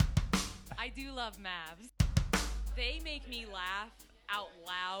I do love Mavs. They make me laugh out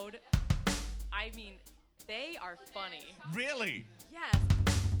loud. I mean, they are funny. Really? Yes.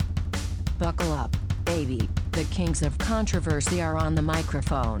 Buckle up, baby. The kings of controversy are on the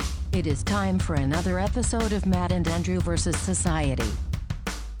microphone. It is time for another episode of Matt and Andrew versus Society.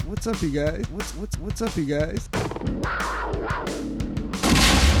 What's up, you guys? What's up, you guys?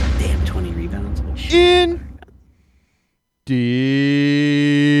 Damn, 20 rebounds. Oh, shit.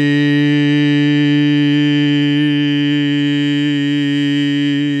 Indeed.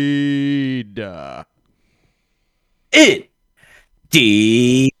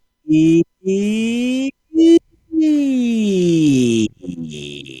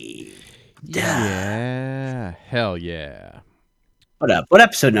 Yeah, hell yeah. What up? What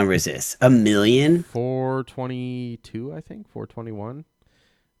episode number is this? 1,000,000? 422, I think. 421.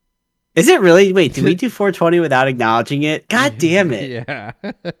 Is it really? Wait, did we do 420 without acknowledging it? God damn it. Yeah.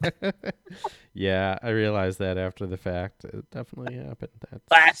 Yeah, I realized that after the fact. It definitely happened.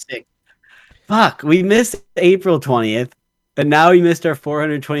 Classic. Fuck, we missed April 20th, and now we missed our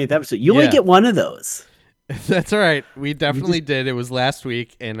 420th episode. You only get one of those. That's all right. We definitely did. It was last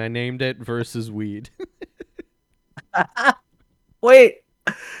week, and I named it Versus Weed. Wait,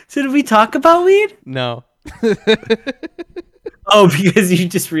 so did we talk about weed? No. Oh, because you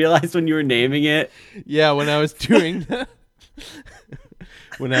just realized when you were naming it? Yeah, when I was doing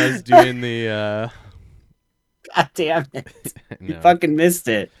when I was doing the God damn it. You fucking missed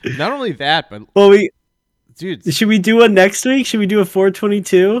it. Not only that, but dude, should we do one next week? Should we do a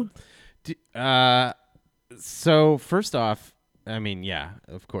 422? So first off, I mean, yeah,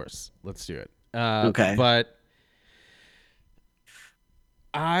 of course, let's do it. Okay, but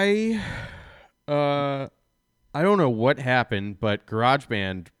I don't know what happened, but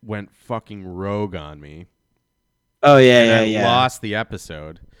GarageBand went fucking rogue on me. Oh yeah, I lost the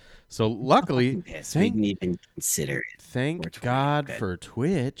episode. So luckily, we didn't even consider it. Thank God for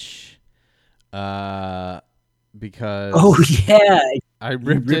Twitch, because I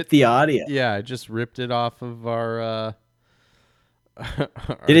ripped the audio. Yeah, I just ripped it off of our.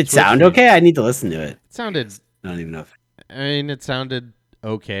 Did it sound okay? I need to listen to it. It sounded. I don't even know. I mean, it sounded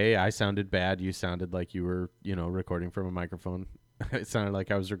okay. I sounded bad. You sounded like you were, recording from a microphone. It sounded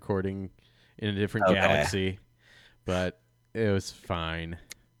like I was recording in a different galaxy, but it was fine.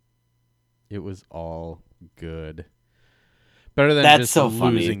 It was all good. Better than That's just so losing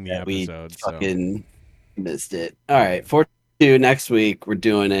funny the that we episode. fucking missed it. All right, 422 next week. We're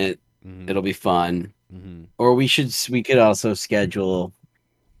doing it. Mm-hmm. It'll be fun. Mm-hmm. Or we could also schedule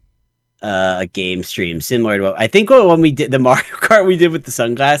a game stream similar to what I think when we did the Mario Kart we did with the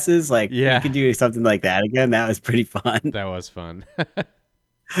sunglasses. Like, we could do something like that again. That was pretty fun. That was fun.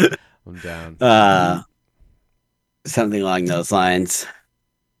 I'm down. Something along those lines.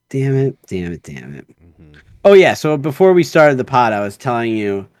 Damn it. Mm-hmm. Oh yeah, so before we started the pod, I was telling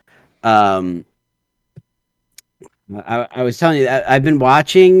you I was telling you that I've been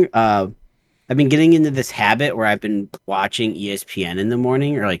watching I've been getting into this habit where I've been watching ESPN in the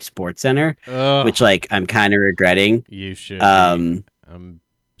morning, or like Sports Center, which like I'm kind of regretting. You should. I'm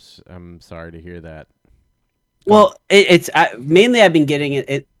sorry to hear that. Well, it's mainly I've been getting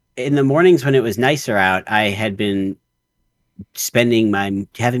it in the mornings when it was nicer out. I had been having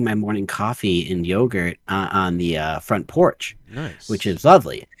my morning coffee and yogurt on the front porch, nice, which is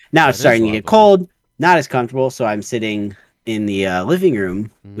lovely. Now it's starting to get cold, not as comfortable, so I'm sitting in the living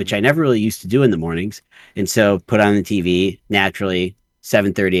room, which I never really used to do in the mornings, and so put on the TV. Naturally,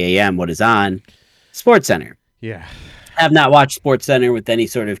 7:30 a.m. What is on? Sports Center. Yeah, I have not watched Sports Center with any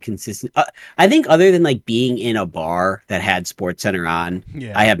sort of consistent. I think other than like being in a bar that had Sports Center on,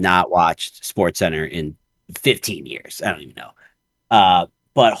 I have not watched Sports Center in 15 years. I don't even know.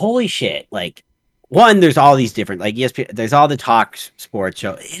 But holy shit, like, one, there's all these different, like, ESPN, there's all the talk sports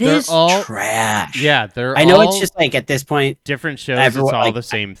show. They're all trash. Yeah, I know it's just like at this point, different shows. It's all the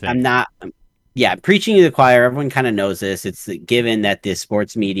same thing. I'm preaching to the choir. Everyone kind of knows this. It's given that this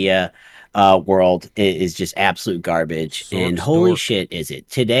sports media world is just absolute garbage. Holy shit, is it.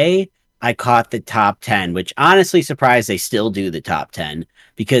 Today, I caught the top 10, which honestly surprised they still do the top 10,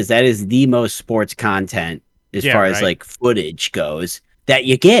 because that is the most sports content as far as like footage goes that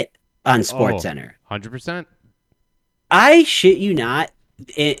you get on Sports Center. 100%. I shit you not.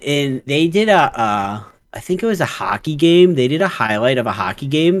 And they did I think it was a hockey game. They did a highlight of a hockey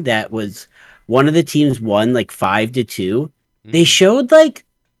game that was one of the teams won like 5-2. Mm-hmm. They showed like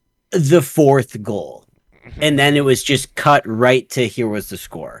the fourth goal, and then it was just cut right to here was the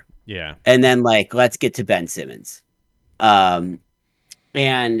score. Yeah. And then like, let's get to Ben Simmons. And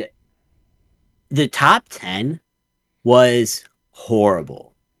the top 10 was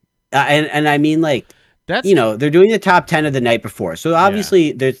horrible. And I mean, like, That's they're doing the top 10 of the night before. So obviously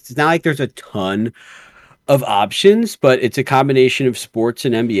it's not like there's a ton of options, but it's a combination of sports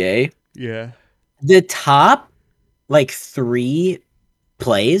and NBA. yeah. The top like 3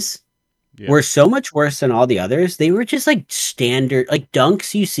 plays were so much worse than all the others. They were just like standard, like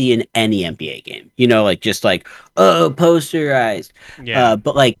dunks you see in any NBA game, like just like, oh, posterized. Yeah.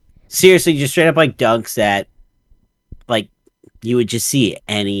 But like seriously, just straight up like dunks that like you would just see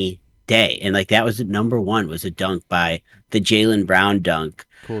any day. And like that was number 1 was a dunk by the Jaylen Brown dunk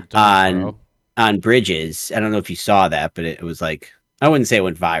Cool dunk, on Bridges. I don't know if you saw that, but it was like, I wouldn't say it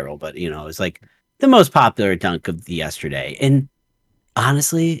went viral, but it was like the most popular dunk of the yesterday. And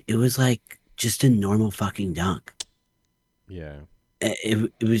honestly, it was like just a normal fucking dunk. Yeah.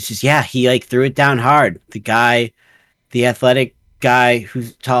 It was just, he like threw it down hard. The athletic guy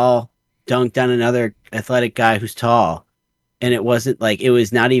who's tall dunked on another athletic guy who's tall. And it wasn't like, it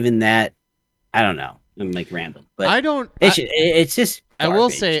was not even that, I don't know. I'm like rambling, but it's just garbage. I will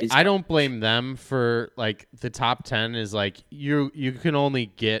say I don't blame them for like the top 10 is like you can only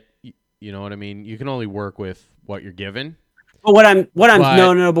get, you know what I mean? You can only work with what you're given. But what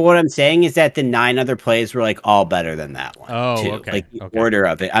I'm saying is that the 9 other plays were like all better than that one. Oh, too. okay. Like the order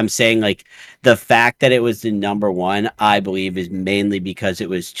of it. I'm saying like the fact that it was the number 1, I believe, is mainly because it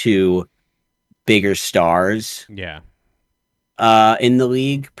was 2 bigger stars. Yeah. In the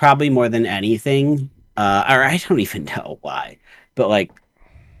league, probably more than anything. Or I don't even know why, but like,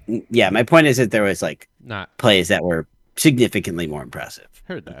 my point is that there was like not plays that were significantly more impressive.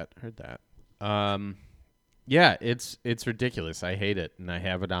 Heard that. Yeah, it's ridiculous. I hate it, and I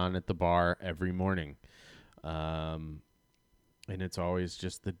have it on at the bar every morning. And it's always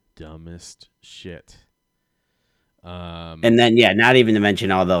just the dumbest shit. And then not even to mention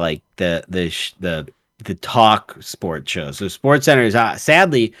all the like the talk sports shows. So SportsCenter is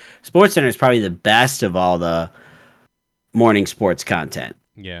sadly SportsCenter is probably the best of all the morning sports content.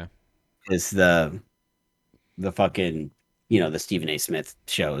 Yeah, is the fucking the Stephen A. Smith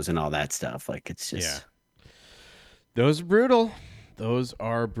shows and all that stuff. Like it's just those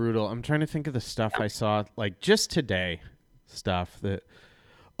are brutal. I'm trying to think of the stuff I saw like just today. Stuff that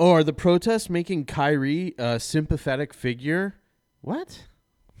are the protests making Kyrie a sympathetic figure? What?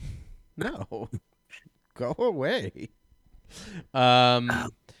 No. Go away.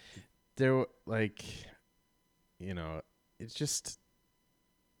 There, like, it's just,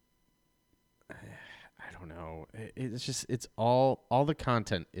 I don't know. It's just, it's all the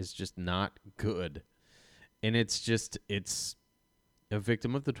content is just not good, and it's a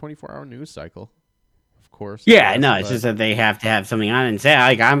victim of the 24-hour news cycle. Of course. Yeah, no, it's just that they have to have something on and say,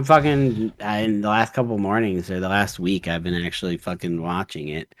 like, I'm fucking in the last couple mornings or the last week, I've been actually fucking watching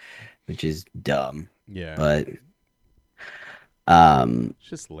it, which is dumb. Yeah, but it's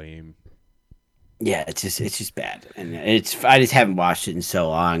just lame. Yeah, it's just bad, and I just haven't watched it in so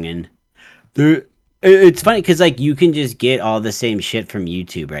long, and it's funny because like you can just get all the same shit from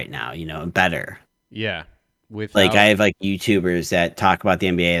YouTube right now, better. Yeah, like I have like YouTubers that talk about the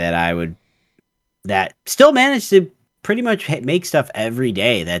NBA that still manage to pretty much make stuff every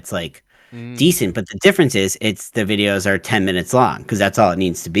day that's like decent, but the difference is the videos are 10 minutes long because that's all it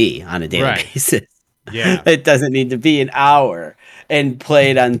needs to be on a daily basis. Yeah, it doesn't need to be an hour and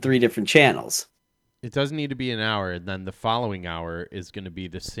played on 3 different channels. It doesn't need to be an hour, and then the following hour is going to be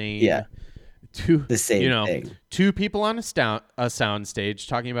the same. Yeah, the same thing. 2 people on a sound stage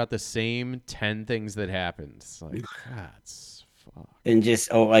talking about the same 10 things that happened. It's like, that's fuck. And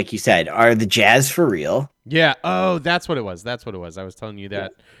just like you said, are the Jazz for real? Yeah. Oh, that's what it was. I was telling you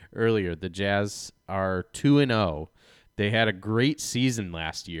that earlier. The Jazz are 2-0. They had a great season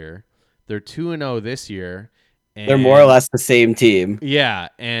last year. They're 2-0 this year. And they're more or less the same team. Yeah,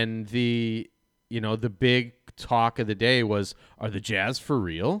 and the big talk of the day was, are the Jazz for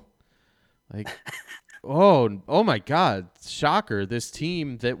real? Like, oh my God, shocker! This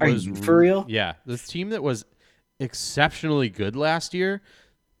team that was for real. Yeah, this team that was exceptionally good last year,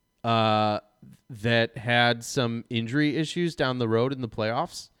 that had some injury issues down the road in the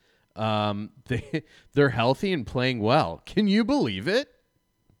playoffs. They're healthy and playing well. Can you believe it?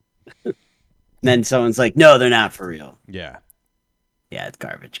 Then someone's like, no, they're not for real. Yeah, it's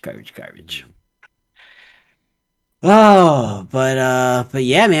garbage. Oh, but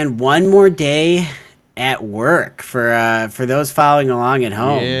yeah, man, one more day at work for those following along at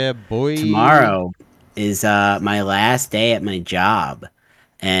home. Yeah, boy. Tomorrow is my last day at my job.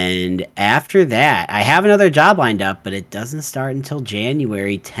 And after that, I have another job lined up, but it doesn't start until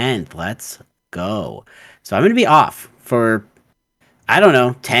January 10th. Let's go. So I'm going to be off for, I don't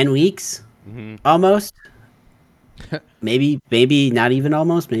know, 10 weeks almost. maybe not even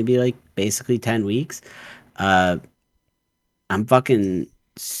almost, maybe like basically 10 weeks. I'm fucking.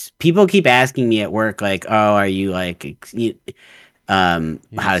 People keep asking me at work, like, "Oh, are you like, how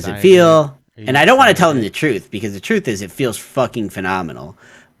does it feel?" And I don't want to tell them the truth because the truth is, it feels fucking phenomenal.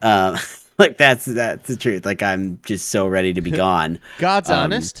 Like that's the truth. Like I'm just so ready to be gone. God's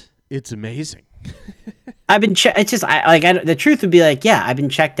honest, it's amazing. I've been. It's just the truth would be like, yeah, I've been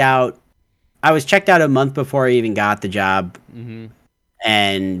checked out. I was checked out a month before I even got the job,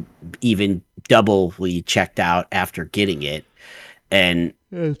 and even doubly checked out after getting it. And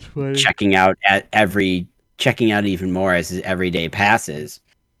checking out even more as every day passes.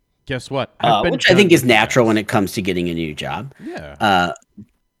 Guess what? Which I think is natural when it comes to getting a new job. Yeah.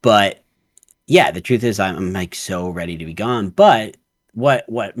 But yeah, the truth is I'm like so ready to be gone. But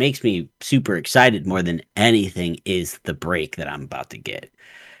what makes me super excited more than anything is the break that I'm about to get.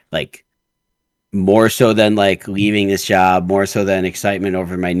 Like more so than like leaving this job, more so than excitement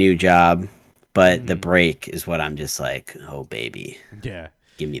over my new job. But the break is what I'm just like, oh, baby. Yeah.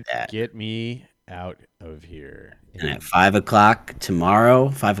 Give me that. Get me out of here. And at 5 o'clock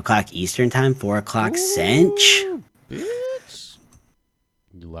tomorrow, 5 o'clock Eastern time, 4 o'clock Cinch. Bitch.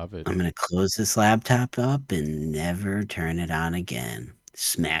 You love it. I'm going to close this laptop up and never turn it on again.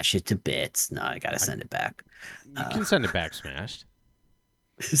 Smash it to bits. No, I got to send it back. You can send it back smashed.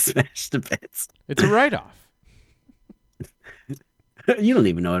 Smash to bits. It's a write-off. You don't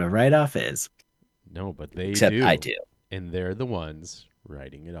even know what a write-off is. No, but they Except do. I do. And they're the ones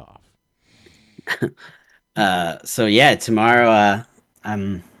writing it off. So yeah, tomorrow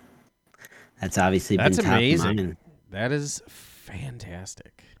that's obviously That's been amazing. top of mind. That is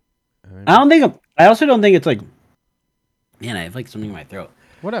fantastic. I also don't think it's like, man, I have like something in my throat.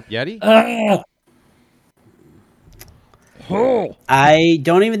 What up, Yeti? I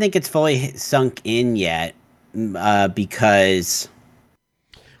don't even think it's fully sunk in yet, because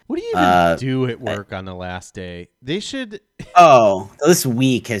What do you even do at work on the last day? They should. This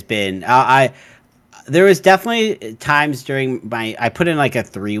week has been. There was definitely times during I put in like a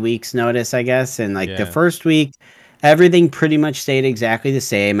 3 weeks notice, I guess, and like the first week, everything pretty much stayed exactly the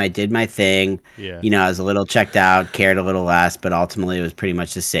same. I did my thing. Yeah. I was a little checked out, cared a little less, but ultimately it was pretty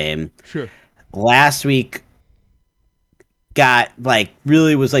much the same. Sure. Last week got like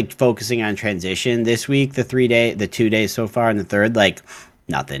really was like focusing on transition. This week, the 2 days so far, and the third, like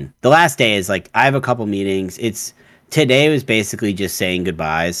nothing. The last day is like I have a couple meetings. Today was basically just saying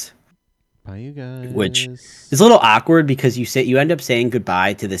goodbyes. Bye, you guys. Which is a little awkward because you end up saying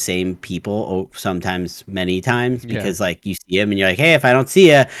goodbye to the same people sometimes many times because like you see them and you're like, hey, if I don't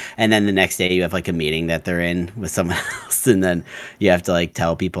see you, and then the next day you have like a meeting that they're in with someone else, and then you have to like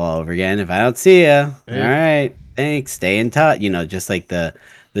tell people all over again, if I don't see you, all right, thanks, stay in touch. Just like the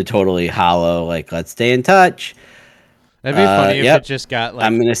totally hollow, like let's stay in touch. That'd be funny if it just got like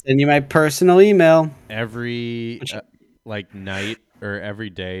I'm gonna send you my personal email every like night. Or every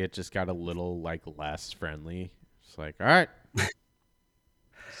day, it just got a little like less friendly. It's like, all right.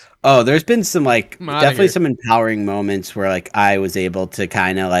 Oh, there's been some like definitely some empowering moments where like I was able to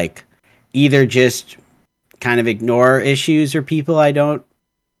kind of like either just kind of ignore issues or people I don't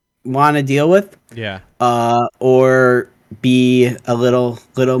want to deal with. Yeah. Or be a little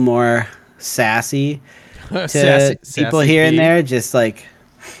more sassy to people here and there. Just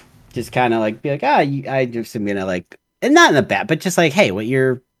kind of like be like, I just am gonna like. And not in the bad, but just like, hey,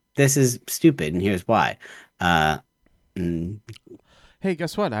 this is stupid, and here's why. Hey,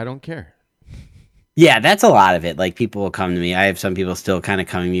 guess what? I don't care. Yeah, that's a lot of it. Like, people will come to me. I have some people still kind of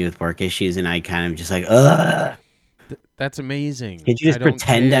coming to me with work issues, and I kind of just like, ugh. That's amazing. Could you just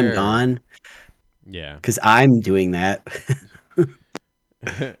pretend I'm gone? Yeah. Because I'm doing that.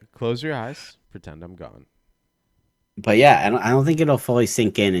 Close your eyes. Pretend I'm gone. But yeah, I don't think it'll fully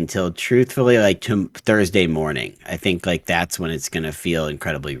sink in until truthfully like Thursday morning. I think like that's when it's gonna feel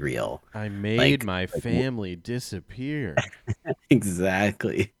incredibly real. I made my family disappear.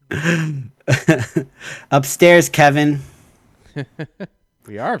 Exactly. Upstairs, Kevin.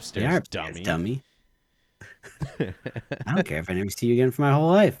 We are upstairs, dummy. I don't care if I never see you again for my whole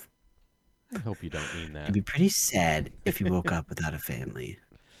life. I hope you don't mean that. It'd be pretty sad if you woke up without a family.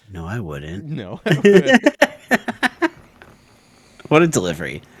 No, I wouldn't. No, I wouldn't. What a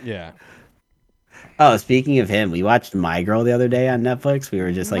delivery. Yeah. Oh, speaking of him, we watched My Girl the other day on Netflix. We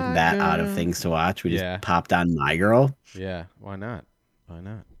were just like that out of things to watch. We just popped on My Girl. Yeah, why not?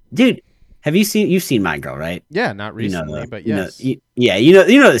 Dude, you've seen My Girl, right? Yeah, not recently, but yes. You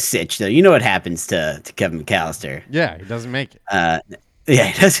know the sitch though. You know what happens to Kevin McAllister. Yeah, he doesn't make it. Yeah,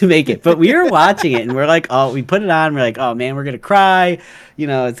 he doesn't make it. But we were watching it and we're like, oh, we put it on. We're like, oh man, we're gonna cry. You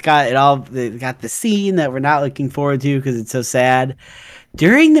know, it got the scene that we're not looking forward to because it's so sad.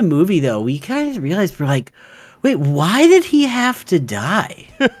 During the movie, though, we kind of realized we're like, wait, why did he have to die?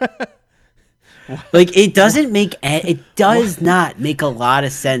 Like, it does not make a lot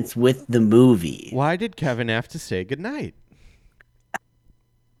of sense with the movie. Why did Kevin have to say goodnight?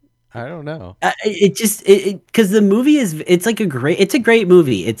 I don't know. Because the movie it's a great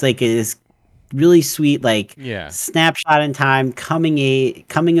movie. It's like this really sweet, like, snapshot in time,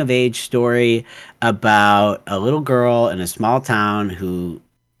 coming of age story about a little girl in a small town who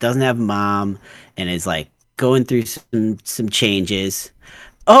doesn't have a mom and is like going through some changes.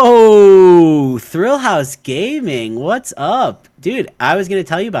 Oh, Thrill House Gaming, what's up, dude? I was gonna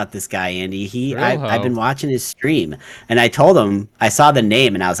tell you about this guy, Andy. I've been watching his stream, and I told him I saw the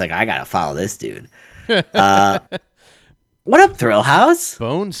name, and I was like, I gotta follow this dude. What up, Thrill House?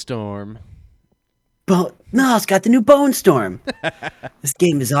 Bone Storm. No, it's got the new Bone Storm. This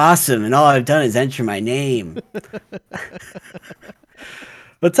game is awesome, and all I've done is enter my name.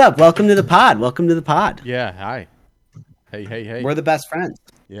 What's up? Welcome to the pod. Yeah, hi. Hey. We're the best friends.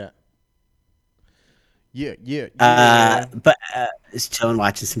 Yeah. But just chilling,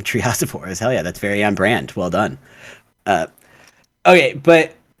 watching some Treehouse of Horrors. Hell yeah, that's very on brand. Well done. Okay,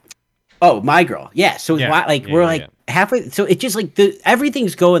 but My Girl. Yeah, so we're halfway. So it's just like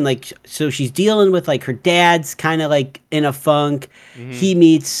everything's going like. So she's dealing with like her dad's kind of like in a funk. Mm-hmm. He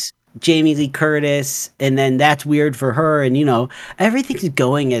meets Jamie Lee Curtis, and then that's weird for her. And everything's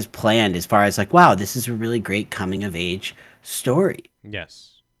going as planned as far as like, wow, this is a really great coming of age story. Yes.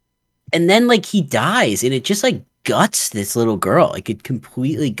 And then like he dies, and it just like guts this little girl. Like it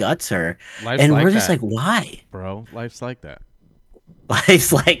completely guts her. We're just like, why? Bro, life's like that.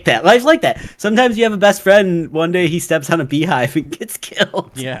 Life's like that. Sometimes you have a best friend, one day he steps on a beehive and gets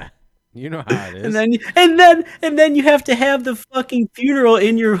killed. Yeah. You know how it is. and then you have to have the fucking funeral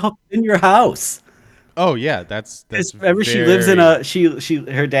in your house. Oh yeah, that's remember she lives in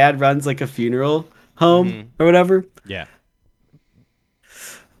her dad runs like a funeral home or whatever. Yeah.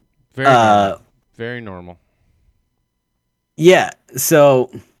 Very normal. Very normal. Yeah,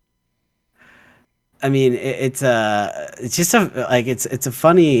 so I mean, it's a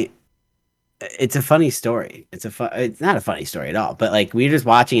funny story. It's not a funny story at all, but like we're just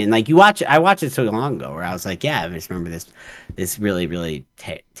watching it, and like I watched it so long ago where I was like, yeah, I just remember this really, really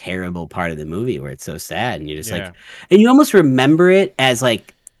terrible part of the movie where it's so sad, and you're just like, and you almost remember it as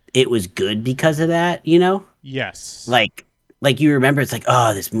like it was good because of that, Yes. Like you remember, it's like,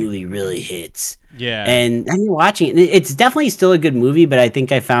 oh, this movie really hits. Yeah. And you're watching it. It's definitely still a good movie, but I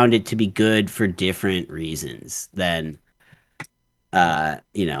think I found it to be good for different reasons than like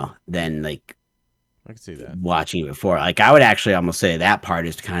I can see that. Watching it before. Like I would actually almost say that part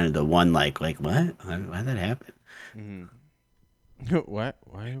is kind of the one like what? Why'd that happen? Mm-hmm. What?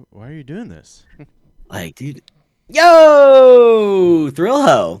 Why are you doing this? Like, dude. Yo!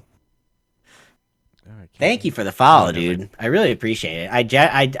 Thrillho. Thank you for the follow, dude. I really appreciate it.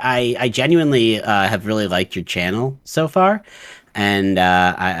 I genuinely have really liked your channel so far, and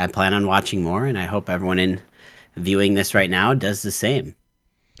I plan on watching more. And I hope everyone viewing this right now does the same.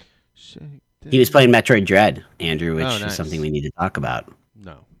 He was playing Metroid Dread, Andrew, which is something we need to talk about.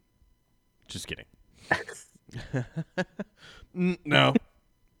 No, just kidding. No.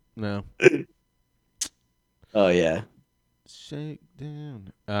 Oh yeah.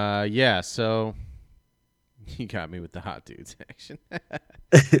 Shakedown. Yeah. So. You got me with the hot dudes action.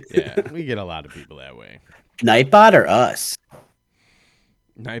 Yeah, we get a lot of people that way. Nightbot or us?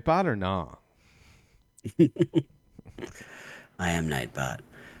 Nightbot or nah? I am Nightbot.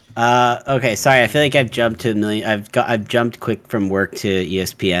 Okay, sorry. I feel like I've jumped to a million. I've jumped quick from work to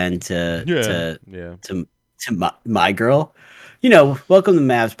ESPN to My Girl. Welcome to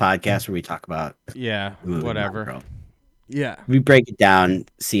Mavs podcast where we talk about whatever. Yeah, we break it down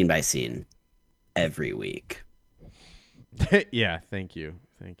scene by scene. Every week. Yeah, thank you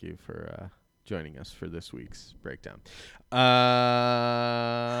for joining us for this week's breakdown.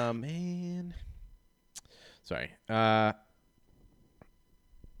 Man, sorry.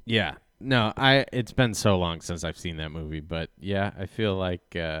 Yeah, no, it's been so long since I've seen that movie, but yeah, I feel like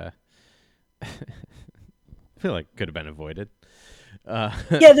could have been avoided. Yeah,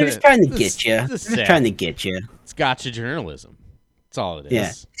 they're just trying to get you. They're trying to get you. It's gotcha journalism. That's all it is. Yeah.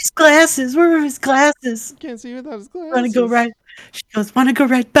 His glasses. Where are his glasses? Can't see without his glasses. Want to go ride? She goes, want to go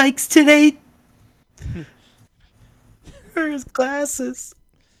ride bikes today? Where are his glasses?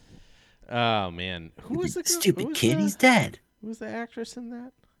 Oh man, who was the stupid kid? He's dead. Who was the actress in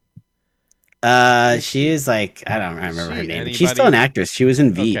that? She is like, I don't remember her name, but she's anybody? still an actress. She was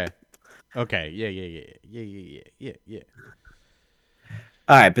in Veep. Okay. Yeah.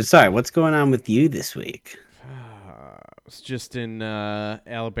 All right, but sorry, what's going on with you this week? I was just in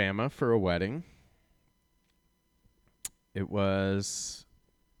Alabama for a wedding. It was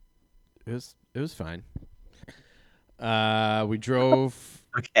fine. We drove.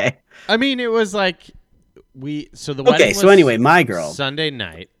 Okay. I mean, it was like the wedding was so anyway, my girl. Sunday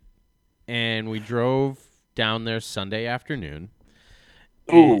night, and we drove down there Sunday afternoon.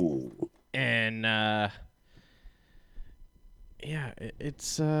 Ooh. And it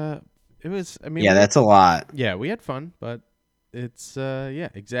was. I mean, that's a lot. Yeah, we had fun, but it's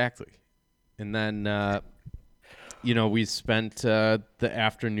exactly. And then we spent the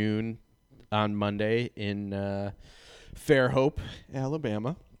afternoon on Monday in Fairhope,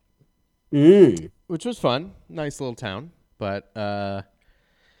 Alabama, which was fun. Nice little town, but it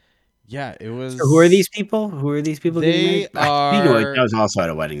was. So who are these people? They are. I was also at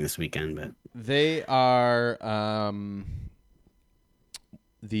a wedding this weekend, but they are.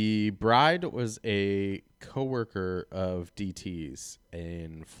 The bride was a coworker of DT's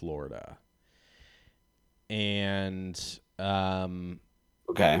in Florida, and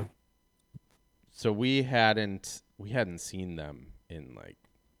okay. So we hadn't seen them in like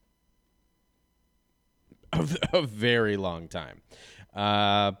a very long time.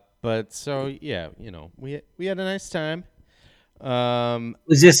 But so yeah, we had a nice time.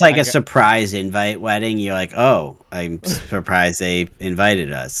 Was this like a surprise invite wedding? You're like, oh, I'm surprised they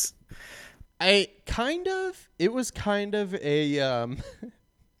invited us. It was kind of a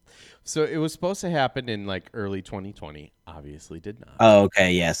so it was supposed to happen in like early 2020. Obviously did not. Oh,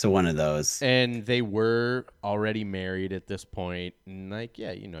 okay, yeah. So one of those. And they were already married at this point, and like,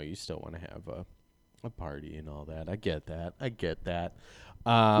 yeah, you still want to have a party and all that. I get that.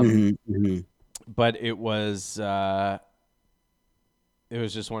 But it was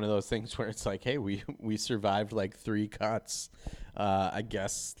just one of those things where it's like, hey, we survived like 3 cuts. I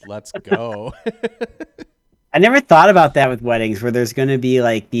guess let's go. I never thought about that with weddings where there's going to be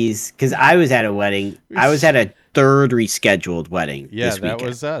like these, because I was at a wedding. I was at a third rescheduled wedding. Yeah, this weekend. That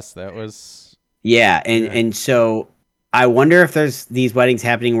was us. That was. Yeah. And so I wonder if there's these weddings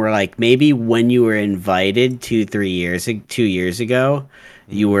happening where like maybe when you were invited 2 years ago,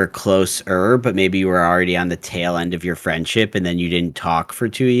 you were closer, but maybe you were already on the tail end of your friendship and then you didn't talk for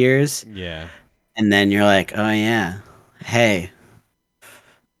 2 years. Yeah. And then you're like, oh yeah, hey.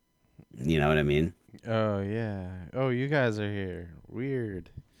 You know what I mean? Oh yeah. Oh, you guys are here.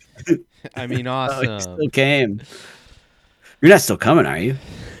 Weird. I mean, awesome. Oh, you still came. You're not still coming, are you?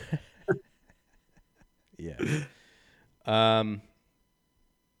 Yeah.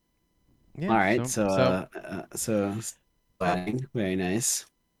 Yeah. All right. So wedding, very nice.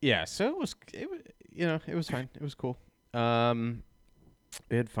 Yeah. So it was fine. It was cool.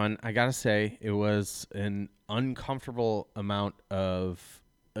 We had fun. I gotta say, it was an uncomfortable amount of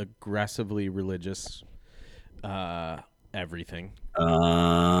aggressively religious everything. And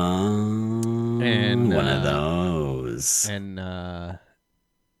one of those. And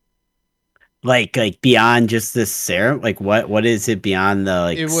like beyond just the ceremony, like what is it beyond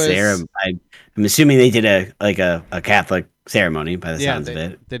the ceremony? I'm assuming they did a Catholic ceremony by the sounds of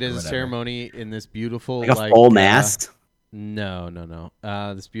it. They did a ceremony in this beautiful like a full mass. No.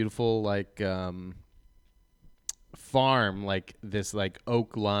 This beautiful farm, like this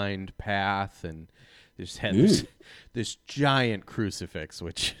oak lined path, and just had this giant crucifix,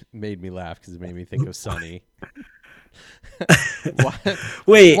 which made me laugh because it made me think of Sonny.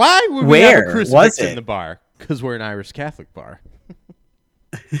 Wait, why would we have a crucifix in the bar? Because we're an Irish Catholic bar.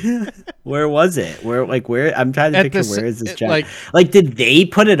 Where was it? Where I'm trying to picture where is this giant? Like did they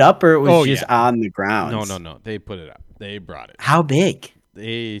put it up or it was just on the ground? No. They put it up. They brought it. How big?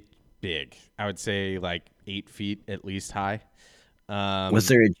 Big. I would say like 8 feet at least high. Was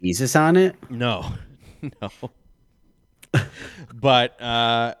there a Jesus on it? No. But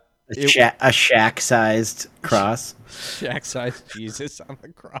a shack-sized cross. Shack-sized Jesus on the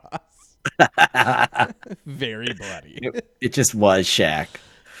cross. Very bloody. It just was Shaq.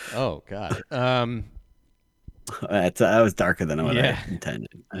 Oh God. That was darker than what I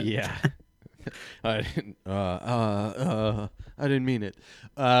intended. Yeah. I didn't mean it.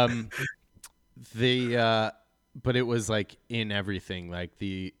 But it was like in everything, like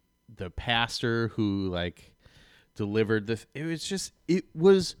the pastor who delivered this. It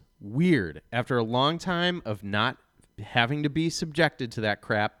was weird. After a long time of not having to be subjected to that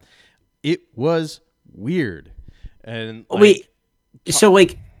crap, it was weird. And wait, so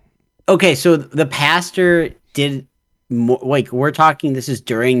okay, so the pastor did like we're talking. This is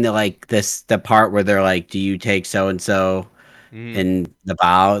during the part where they're like, "Do you take so and so?" And the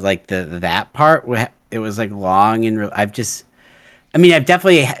vow, like that part. It was like long and I've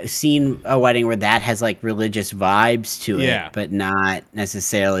definitely seen a wedding where that has like religious vibes to it, but not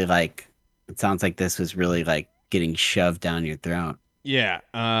necessarily like. It sounds like this was really like getting shoved down your throat. Yeah.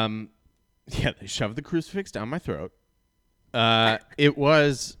 Yeah, they shoved the crucifix down my throat. It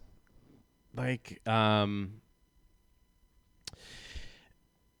was like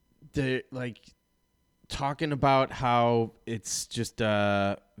the talking about how it's just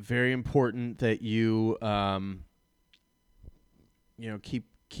very important that you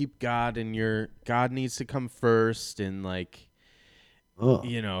keep God in your God needs to come first, and like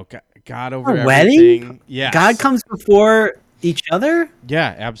God over everything. Wedding? Yes. God comes before each other?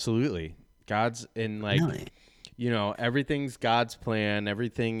 Yeah, absolutely. God's in Really? Everything's God's plan.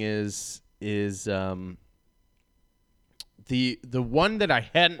 Everything is the one that I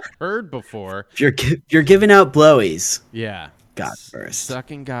hadn't heard before. You're giving out blowies. Yeah. God first.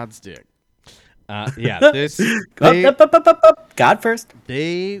 Sucking God's dick. This God first.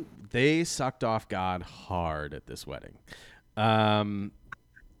 They sucked off God hard at this wedding.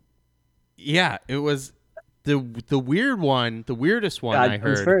 Yeah, it was the weird one. The weirdest one God I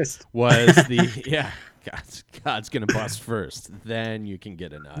comes heard first. was God's gonna bust first, then you can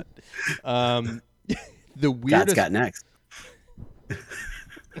get a nut. The weirdest. God's got next.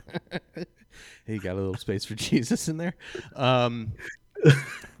 Hey, you got a little space for Jesus in there.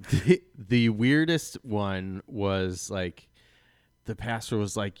 The weirdest one was like the pastor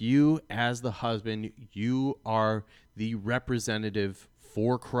was like, you as the husband, you are the representative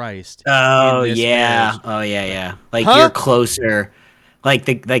for Christ. Oh in this yeah. marriage. Oh yeah. Like Huh? you're closer. Like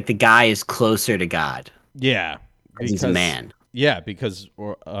the guy is closer to God. Yeah, Because he's a man. Yeah, because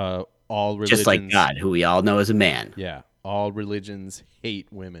all religions, Just like God, who we all know is a man. Yeah, all religions hate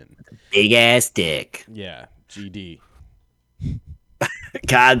women. Big ass dick. Yeah, GD.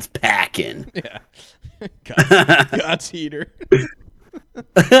 God's packing. Yeah, God's heater.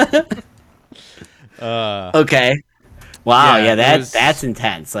 Okay. Wow. Yeah, Yeah. That's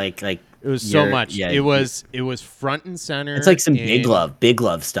intense. Like it was so much. Yeah, it was front and center. It's like some Big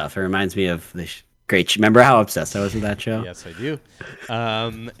Love stuff. It reminds me of the great. Remember how obsessed I was with that show? Yes, I do.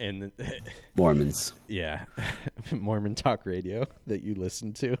 And Mormons. yeah, Mormon talk radio that you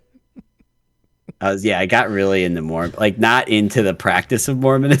listen to. I got really into not into the practice of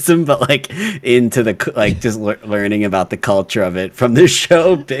Mormonism, but like into the just learning about the culture of it from the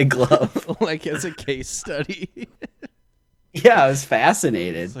show Big Love. Like as a case study. Yeah, I was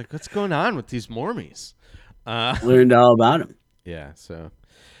fascinated. It's like, what's going on with these Mormons? Learned all about them. Yeah, so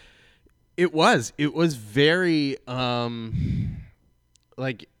it was very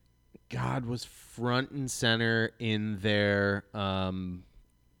like God was front and center in their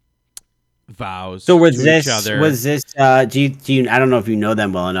vows. So to each other. was this do you I don't know if you know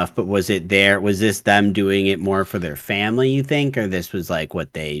them well enough, but was this them doing it more for their family, you think, or this was like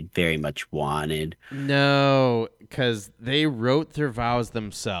what they very much wanted? No, because they wrote their vows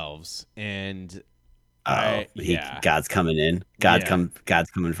themselves, and God's coming in. God's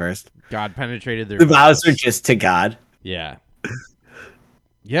coming first. God penetrated their The vows are just to God. Yeah.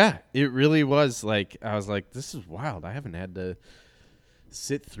 Yeah, it really was. Like, I was like, this is wild. I haven't had to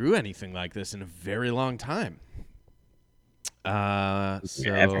sit through anything like this in a very long time. So I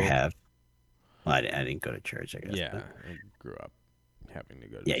never have. Well, I didn't go to church, I guess. Yeah, but. I grew up having to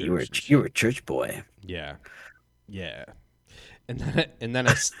go to Yeah, church. you were a church boy. Yeah. And then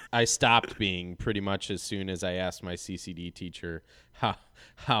I stopped being pretty much as soon as I asked my CCD teacher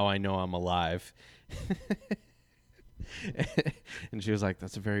how I know I'm alive. And she was like,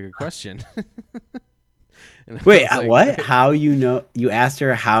 "That's a very good question." Wait, what? How you know? You asked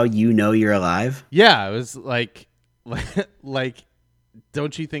her how you know you're alive? Yeah, it was like,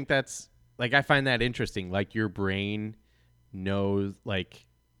 don't you think that's like? I find that interesting. Like your brain knows, like,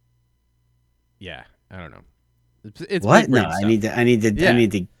 yeah, I don't know. It's what? No, stuff. I need to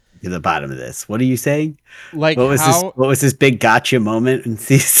get to the bottom of this. What are you saying? Like what was this big gotcha moment in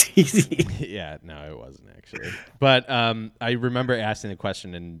CCD? Yeah, no, it wasn't actually. But I remember asking the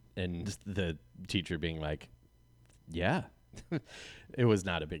question and the teacher being like, "Yeah." It was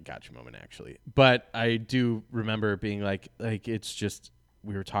not a big gotcha moment actually. But I do remember being like it's just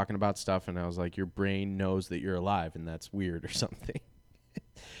we were talking about stuff and I was like, your brain knows that you're alive and that's weird or something.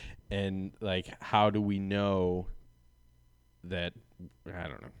 And like, how do we know that? I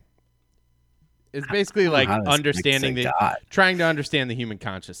don't know. It's basically like understanding trying to understand the human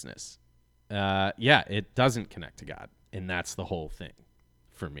consciousness. Yeah, it doesn't connect to God, and that's the whole thing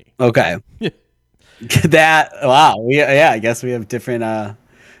for me. Okay. Wow. I guess we have different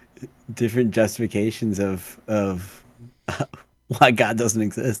justifications of why God doesn't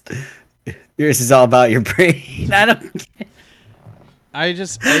exist. Yours is all about your brain. I don't. I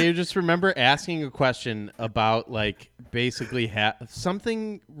just remember asking a question about like basically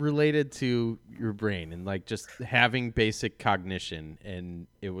something related to your brain and like just having basic cognition, and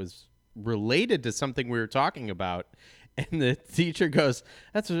it was related to something we were talking about, and the teacher goes,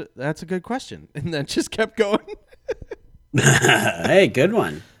 that's a good question, and then just kept going. Hey, good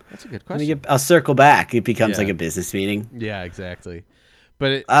one. That's a good question. I'll circle back. It becomes like a business meeting. Yeah, exactly.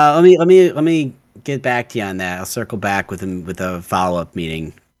 But let me get back to you on that. I'll circle back with a follow-up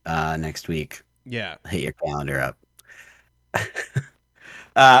meeting next week. Yeah. Hit your calendar up.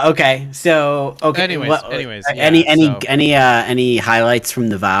 Okay. So okay. Anyways. Any highlights from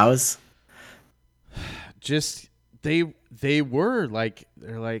the vows? Just they were like,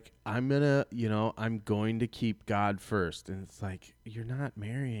 they're like, I'm going to keep God first, and it's like, you're not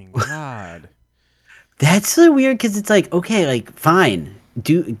marrying God. That's so weird, because it's like, okay, like fine,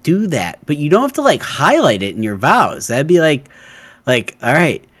 do that, but you don't have to like highlight it in your vows. That'd be like all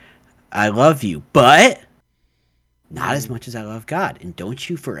right, I love you, but not as much as I love God, and don't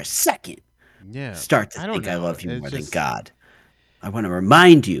you for a second start to think I love you more than God. I want to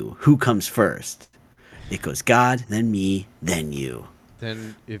remind you who comes first. It goes God, then me, then you.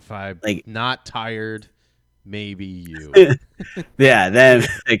 Then if I'm not tired, maybe you. Yeah, then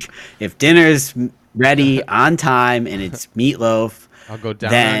like if dinner's ready on time and it's meatloaf, I'll go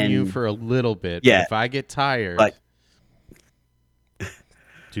down on you for a little bit. Yeah. But if I get tired,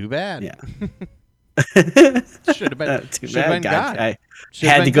 too bad. Yeah. Should have been too bad, God. I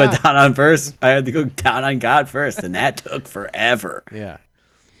had to go down on first. I had to go down on God first, and that took forever. Yeah.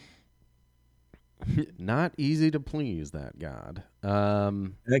 Not easy to please, that God.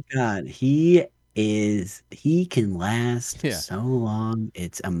 That God, he can last so long.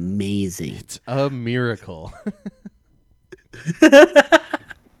 It's amazing. It's a miracle.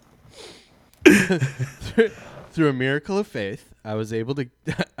 Through a miracle of faith, I was able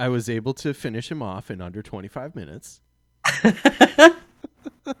to finish him off in under 25 minutes.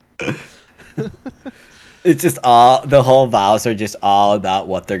 It's just the whole vows are just all about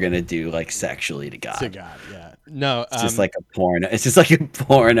what they're gonna do, like sexually to God. To God, yeah. No, it's just like a porno. It's just like a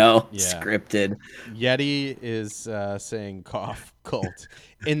porno scripted. Yeti is saying cough cult,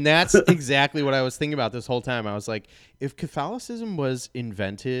 and that's exactly what I was thinking about this whole time. I was like, if Catholicism was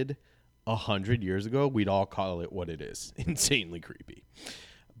invented 100 years ago, we'd all call it what it is: insanely creepy.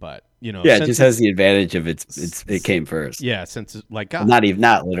 But it just has the advantage of it came first. Yeah, since it's like God. Well,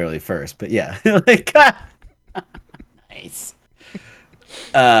 not literally first, but yeah, like nice.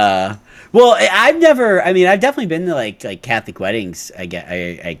 Well, I've definitely been to like Catholic weddings. I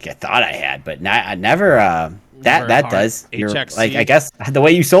thought I had, but I never. That does. Like, I guess the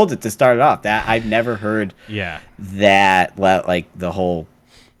way you sold it to start it off, that I've never heard. Yeah. That like the whole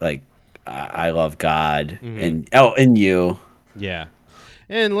like I love God and you. Yeah.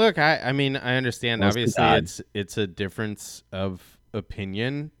 And look, I understand. Obviously, it's a difference of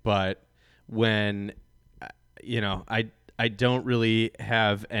opinion, but when I don't really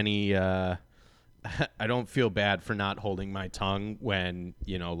have any. I don't feel bad for not holding my tongue when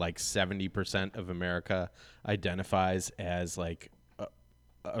like 70% of America identifies as like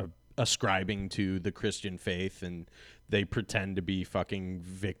ascribing to the Christian faith, and they pretend to be fucking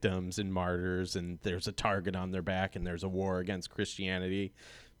victims and martyrs, and there's a target on their back, and there's a war against Christianity.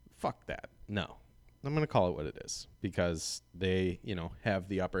 Fuck that. No. I'm going to call it what it is, because they, have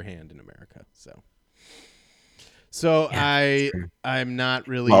the upper hand in America. So I'm not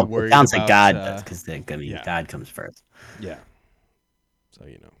really worried about... It sounds like God does, because God comes first. Yeah. So,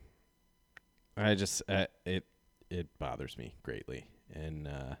 I just... it bothers me greatly. And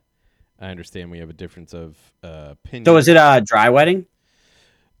I understand we have a difference of opinion. So was it a dry wedding?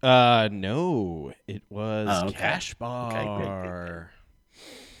 No, it was Cash Bar. Okay,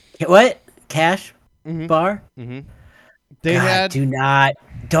 good. What? Cash Bar? Mm-hmm.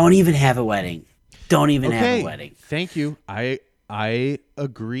 Don't even have a wedding. Don't even have a wedding. Thank you. I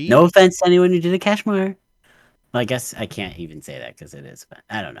agree. No offense to anyone who did a Cash Bar. Well, I guess I can't even say that because it is, but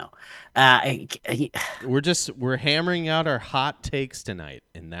I don't know. We're hammering out our hot takes tonight,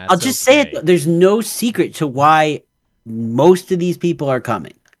 and that's I'll just say it. There's no secret to why most of these people are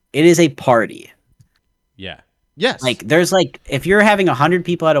coming. It is a party. Yeah. Yes. Like there's if you're having 100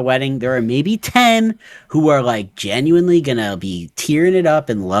 people at a wedding, there are maybe 10 who are like genuinely gonna be tearing it up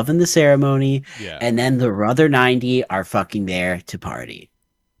and loving the ceremony. Yeah. And then the other 90 are fucking there to party.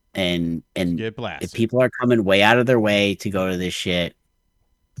 And get blasted. If people are coming way out of their way to go to this shit,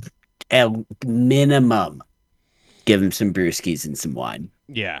 at minimum, give him some brewskis and some wine.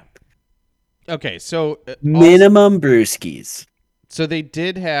 Yeah. Okay, so minimum brewskis. So they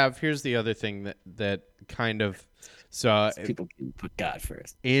did have. Here's the other thing that kind of. So people can put God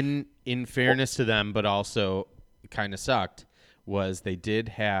first. In fairness to them, but also kind of sucked, was they did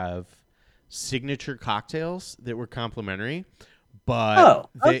have signature cocktails that were complimentary, but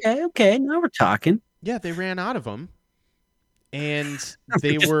okay, now we're talking. Yeah, they ran out of them, and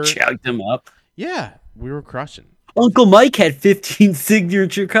they just chugged them up. Yeah, we were crushing. Uncle Mike had 15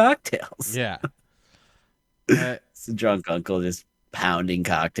 signature cocktails. Yeah, it's a drunk uncle just pounding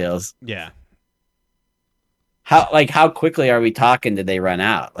cocktails. Yeah. How quickly are we talking? Did they run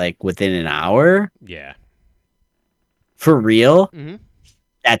out? Like within an hour? Yeah. For real? Mm-hmm.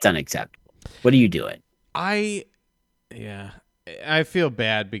 That's unacceptable. What are you doing? I feel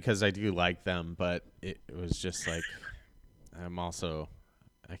bad because I do like them, but it was just like I'm also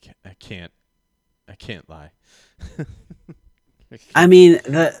I can't lie. I mean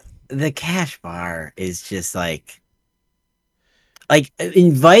the cash bar is just like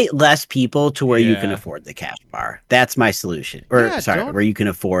invite less people to where you can afford the cash bar. That's my solution. Or where you can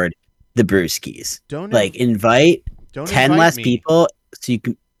afford the brewskis. Invite 10 less people so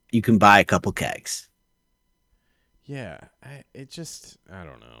you can buy a couple kegs. Yeah, I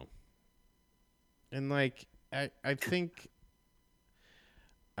don't know. And I think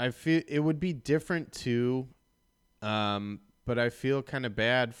I feel it would be different too. But I feel kind of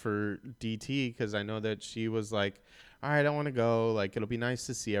bad for DT because I know that she was like, all right, I want to go. Like, it'll be nice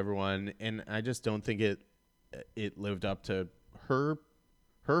to see everyone. And I just don't think it lived up to her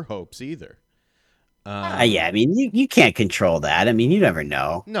hopes either. Yeah, I mean, you can't control that. I mean, you never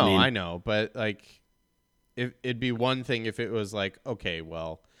know. No, I know. But, it'd be one thing if it was like, okay,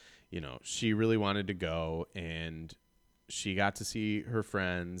 well, she really wanted to go and she got to see her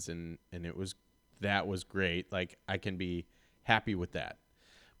friends and that was great. Like, I can be happy with that.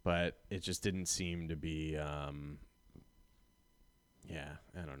 But it just didn't seem to be, I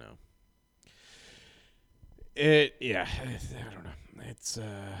don't know. I don't know. It's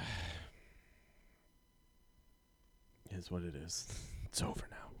what it is. It's over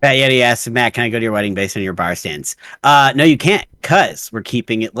now. Fat Yeti asks, Matt, can I go to your wedding based on your bar stands? No, you can't, because we're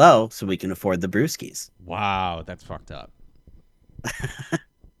keeping it low so we can afford the brewskis. Wow, that's fucked up.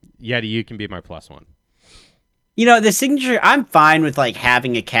 Yeti, you can be my +1. The signature, I'm fine with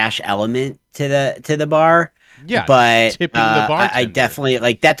having a cash element to the bar. Yeah, but tipping the bartender. I definitely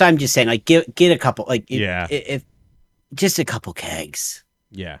get that. I'm just saying, get a couple, if just a couple kegs.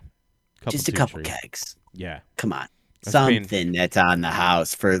 Yeah, just a couple kegs. Yeah, come on, something that's on the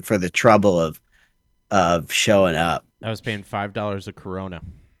house for the trouble of showing up. I was paying $5 a Corona.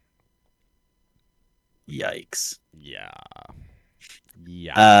 Yikes. Yeah.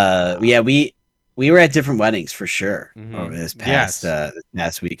 We were at different weddings for sure over this past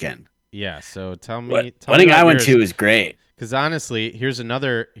weekend. Yeah, so tell me. Wedding I went to was great. Because honestly, here's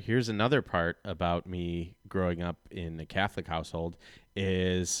another part about me growing up in a Catholic household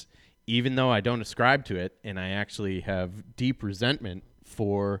is even though I don't ascribe to it and I actually have deep resentment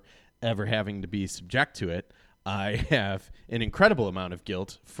for ever having to be subject to it, I have an incredible amount of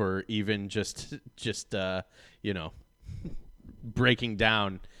guilt for even just breaking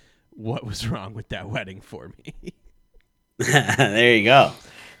down what was wrong with that wedding for me. There you go.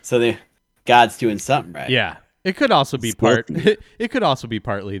 So God's doing something right. Yeah. It could also be partly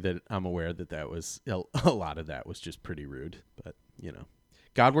that I'm aware that was a lot of that was just pretty rude, but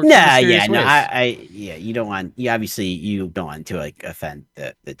God works in mysterious ways. You don't want you don't want to offend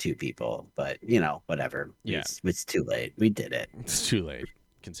the two people, but whatever. Yeah. It's too late. We did it. It's too late.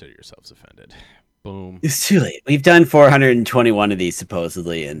 Consider yourselves offended. Boom. It's too late. We've done 421 of these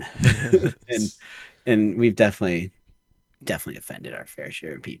supposedly, and and we've definitely offended our fair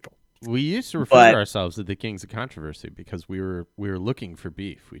share of people. We used to refer to ourselves as the Kings of Controversy because we were looking for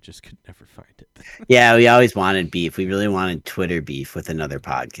beef. We just could never find it. Yeah, we always wanted beef. We really wanted Twitter beef with another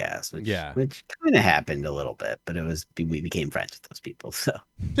podcast, which kind of happened a little bit, but we became friends with those people. So,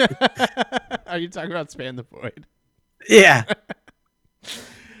 are you talking about Span the Void? Yeah.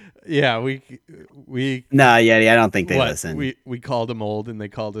 Yeah, we. No, yeah, I don't think they listen. We called them old, and they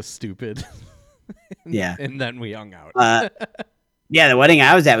called us stupid. and then we hung out. Yeah, the wedding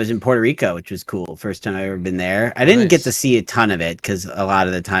I was at was in Puerto Rico, which was cool. First time I've ever been there. I didn't get to see a ton of it because a lot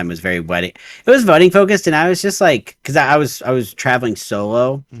of the time was very wedding. It was wedding focused, and I was just because I was traveling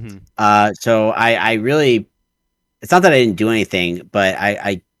solo. Mm-hmm. So I really, it's not that I didn't do anything, but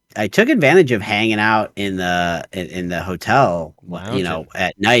I took advantage of hanging out in the hotel,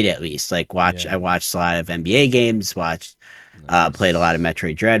 at night at least. I watched a lot of NBA games, watched Played a lot of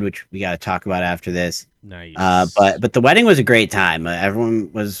Metroid Dread, which we got to talk about after this. Nice. But the wedding was a great time.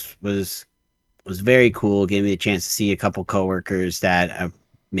 Everyone was very cool. Gave me the chance to see a couple coworkers that I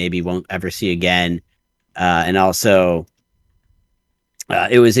maybe won't ever see again. And also,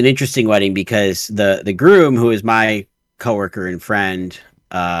 it was an interesting wedding because the groom, who is my coworker and friend,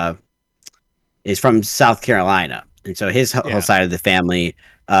 is from South Carolina, and so his whole side of the family,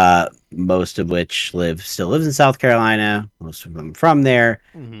 most of which still lives in South Carolina. Most of them from there.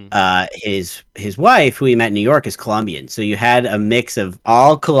 His wife, who he met in New York, is Colombian. So you had a mix of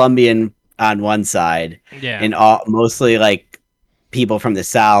all Colombian on one side, and all mostly like people from the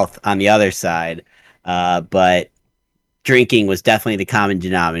South on the other side. But drinking was definitely the common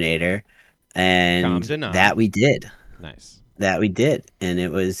denominator, and that we did. Nice. That we did, and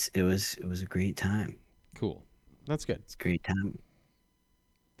it was a great time. Cool. That's good. It's a great time.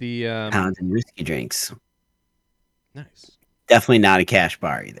 The pounds and whiskey drinks. Nice. Definitely not a cash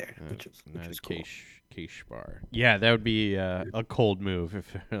bar either. Which is cool. Cash bar. Yeah, that would be a cold move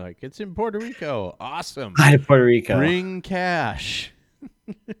if they're like, it's in Puerto Rico. Awesome. Hi to Puerto Rico. Bring cash.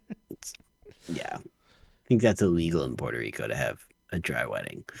 Yeah. I think that's illegal in Puerto Rico to have a dry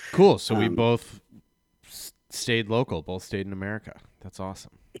wedding. Cool. So we both stayed local, both stayed in America. That's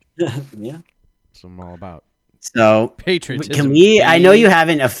awesome. Yeah. That's what I'm all about. So patriotism. Can we? I know you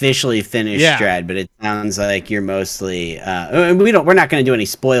haven't officially finished Dread, but it sounds like you're mostly. We're not going to do any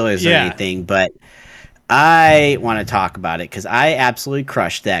spoilers or anything, but I want to talk about it because I absolutely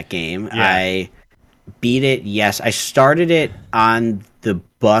crushed that game. Yeah. I beat it. Yes, I started it on the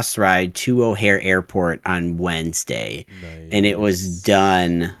bus ride to O'Hare Airport on Wednesday, and it was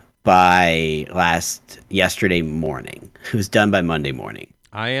done by yesterday morning. It was done by Monday morning.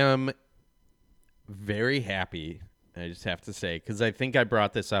 I am very happy, I just have to say, because I think I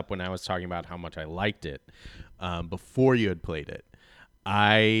brought this up when I was talking about how much I liked it before you had played it.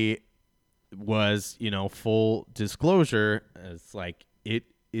 I was, full disclosure, it's like it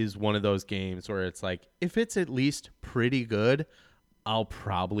is one of those games where it's like, if it's at least pretty good, I'll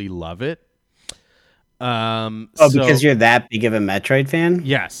probably love it. Because you're that big of a Metroid fan?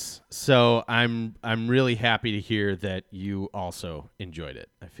 Yes. So I'm really happy to hear that you also enjoyed it.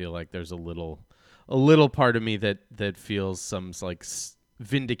 I feel like there's a little part of me that feels some like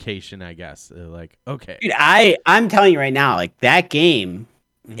vindication, I guess. Like, okay. Dude, I'm telling you right now, like that game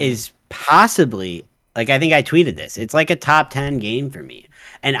is possibly, like, I think I tweeted this. It's like a top 10 game for me.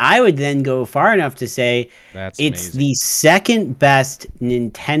 And I would then go far enough to say it's amazing. The second best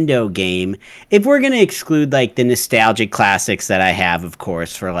Nintendo game. If we're going to exclude like the nostalgic classics that I have, of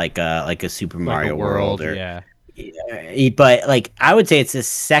course, for like a Super Mario World or but like I would say it's the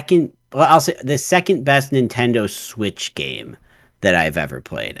second. Well, I'll say the second best Nintendo Switch game that I've ever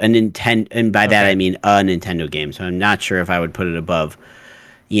played. And by that I mean a Nintendo game. So I'm not sure if I would put it above,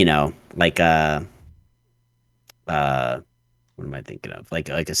 like a what am I thinking of? Like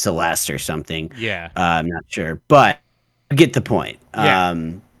a Celeste or something. Yeah. I'm not sure, but I get the point. Yeah.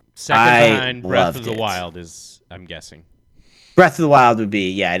 Second behind Breath of the Wild is, I'm guessing. Breath of the Wild would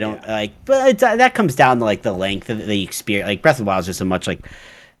be, I don't but that comes down to like the length of the experience. Like Breath of the Wild is just so much like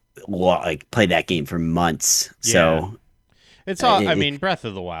played that game for months. Yeah. So it's all, I mean, Breath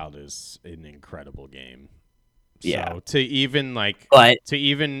of the Wild is an incredible game. So to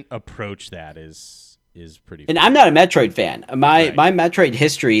even approach that is pretty and I'm not a Metroid fan. My Metroid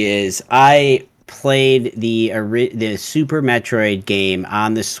history is I played the Super Metroid game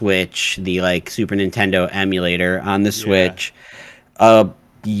on the Switch, the like Super Nintendo emulator on the Switch a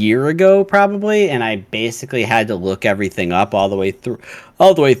year ago probably, and I basically had to look everything up all the way through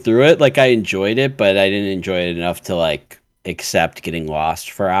it. Like I enjoyed it, but I didn't enjoy it enough to like accept getting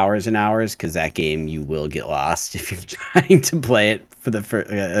lost for hours and hours, because that game you will get lost if you're trying to play it for the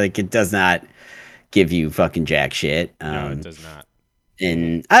first. Like it does not give you fucking jack shit. No, it does not.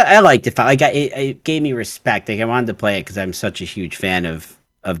 And I liked it. Like it gave me respect. Like I wanted to play it because I'm such a huge fan of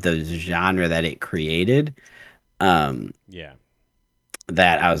the genre that it created.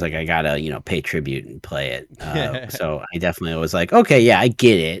 That I was like, I gotta pay tribute and play it. So I definitely was like, okay, I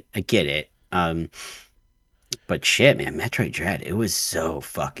get it. But shit, man, Metroid Dread, it was so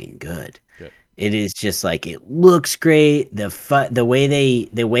fucking good. It is just like, it looks great. The way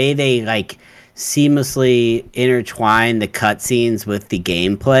they like seamlessly intertwine the cutscenes with the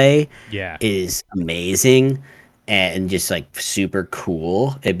gameplay is amazing and just like super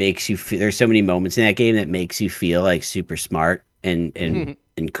cool. It makes you feel, there's so many moments in that game that makes you feel like super smart and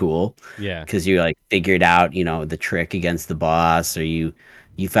cool. Yeah. Because you like figured out, the trick against the boss, or you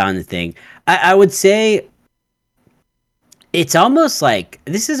found the thing. I would say it's almost like,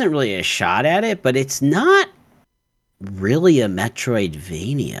 this isn't really a shot at it, but it's not really a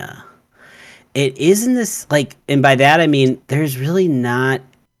Metroidvania. It isn't this like, and by that I mean there's really not.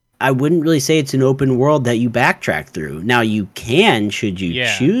 I wouldn't really say it's an open world that you backtrack through. Now you can, should you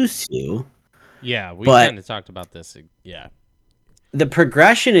choose to. Yeah, we but kind of talked about this. Yeah. The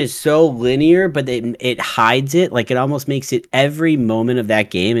progression is so linear, but it hides it. Like it almost makes it every moment of that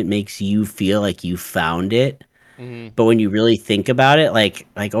game. It makes you feel like you found it. But when you really think about it, like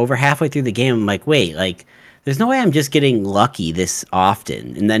over halfway through the game, I'm like, wait, like there's no way I'm just getting lucky this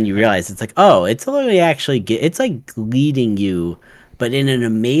often. And then you realize it's like, oh, it's literally actually it's like leading you, but in an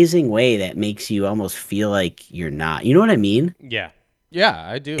amazing way that makes you almost feel like you're not. You know what I mean? Yeah. Yeah,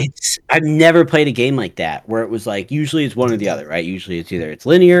 I do. I've never played a game like that where it was like usually it's one or the other, right? Usually it's either it's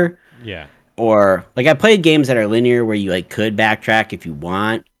linear, yeah, or like I played games that are linear where you like could backtrack if you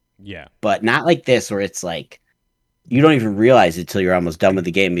want, yeah, but not like this where it's like you don't even realize it till you're almost done with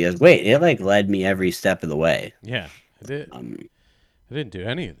the game because wait, it like led me every step of the way. Yeah, I did. I didn't do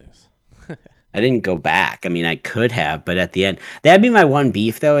any of this. I didn't go back. I mean, I could have, but at the end, that'd be my one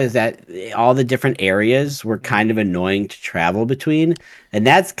beef though, is that all the different areas were kind of annoying to travel between, and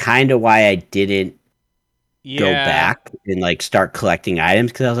that's kind of why I didn't go back and like start collecting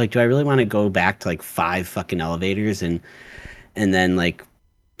items, because I was like, do I really want to go back to like 5 fucking elevators and then like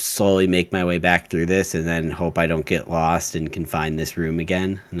slowly make my way back through this and then hope I don't get lost and can find this room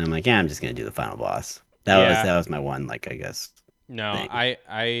again? And I'm like, yeah, I'm just gonna do the final boss. That was my one, like, I guess. No, thing.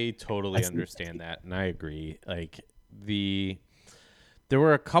 I totally understand that, and I agree. Like there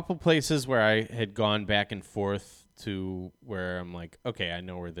were a couple places where I had gone back and forth to where I'm like, okay, I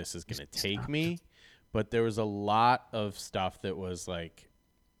know where this is gonna take me, but there was a lot of stuff that was like,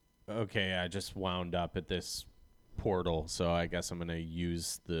 okay, I just wound up at this portal, so I guess I'm gonna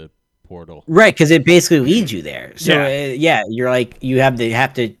use the portal. Right, because it basically leads you there. So you're like you have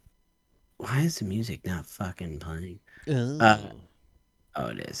to. Why is the music not fucking playing? Oh,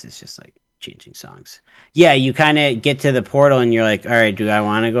 it is. It's just like changing songs. Yeah, you kind of get to the portal and you're like, all right, do I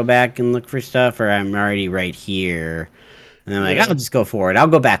want to go back and look for stuff, or I'm already right here? And I'm like, I'll just go forward. I'll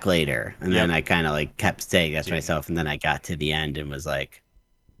go back later. And then I kind of like kept saying that to myself, and then I got to the end and was like,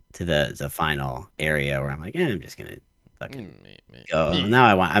 to the final area where I'm like, I'm just gonna fucking go.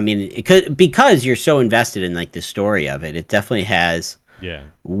 Now I mean, it could, because you're so invested in like the story of it. It definitely has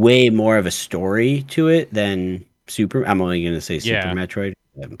way more of a story to it than Super. I'm only gonna say Super Metroid.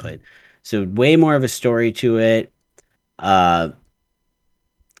 I haven't played, so way more of a story to it.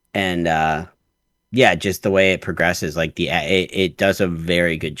 Just the way it progresses, like it does a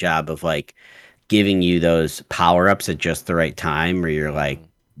very good job of like giving you those power ups at just the right time, where you're like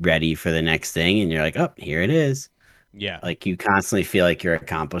ready for the next thing, and you're like, oh, here it is. Yeah, like you constantly feel like you're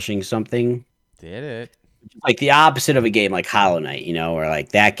accomplishing something. Did it? Like the opposite of a game like Hollow Knight, or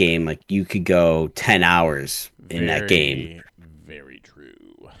like that game, like you could go 10 hours in that game. Very true.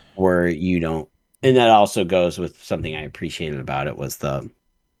 Where you don't, and that also goes with something I appreciated about it was the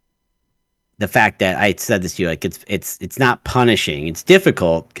fact that I said this to you, like it's not punishing. It's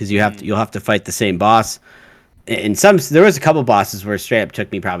difficult because you'll have to fight the same boss. And there was a couple bosses where it straight up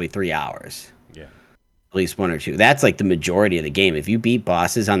took me probably 3 hours. Yeah. At least 1 or 2. That's like the majority of the game. If you beat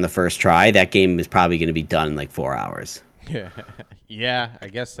bosses on the first try, that game is probably going to be done in like 4 hours. Yeah. Yeah, I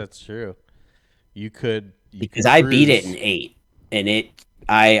guess that's true. Because I beat it in 8, and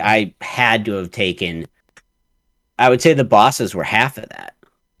I had to have taken, I would say the bosses were half of that.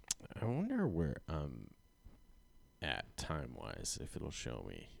 I wonder where at time-wise, if it'll show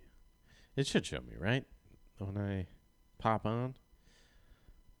me. It should show me, right? When I pop on.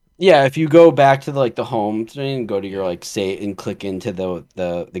 Yeah, if you go back to the home thing and go to your like save and click into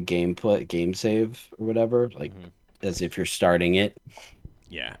the game save or whatever, like as if you're starting it.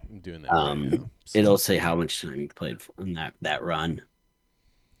 Yeah, I'm doing that right now. It'll say how much time you played in that run.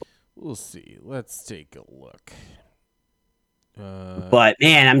 We'll see. Let's take a look. But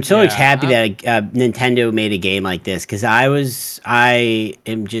man, I'm so happy that Nintendo made a game like this, because I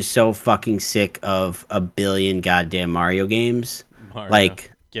am just so fucking sick of a billion goddamn Mario games.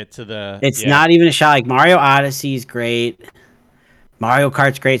 Like, get to the. It's not even a shot. Like Mario Odyssey is great, Mario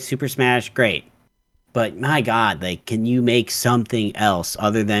Kart's great, Super Smash great, but my God, like, can you make something else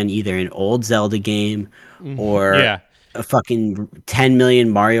other than either an old Zelda game or a fucking 10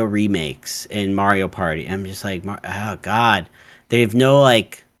 million Mario remakes and Mario Party? I'm just like, oh God. They have no,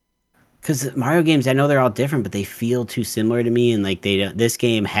 like, because Mario games, I know they're all different, but they feel too similar to me. And like this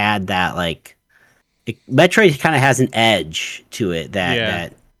game had that, like, Metroid kind of has an edge to it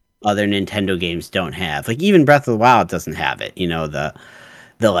that other Nintendo games don't have. Like even Breath of the Wild doesn't have it. The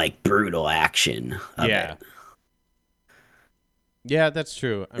like brutal action of it. Yeah, that's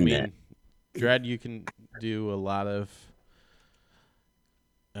true. I mean, Dread, you can do a lot of.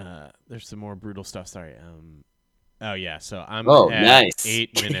 There's some more brutal stuff. Sorry. Oh yeah. So I'm at nice.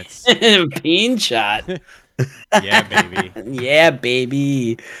 8 minutes. Bean shot. Yeah, baby. Yeah,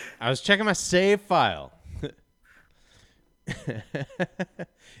 baby. I was checking my save file.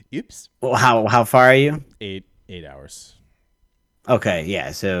 Oops. Well, how far are you? 8 hours. Okay,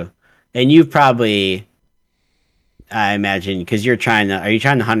 yeah. So, and you've probably, I imagine, because are you trying to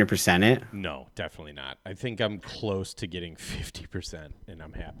 100% it? No, definitely not. I think I'm close to getting 50%, and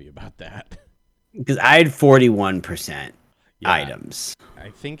I'm happy about that. Because I had 41% items. I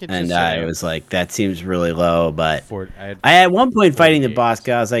think it's and just I was like, that seems really low. But I at one point 48. fighting the boss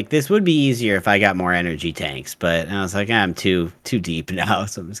guy, I was like, this would be easier if I got more energy tanks. But I was like, I'm too deep now,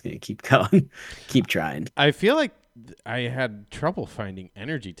 so I'm just gonna keep going, keep trying. I feel like I had trouble finding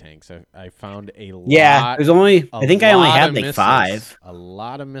energy tanks. I found a lot. Yeah, there's only. I think I only had like missiles, 5. A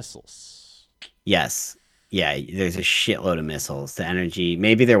lot of missiles. Yes. Yeah, there's a shitload of missiles. The energy,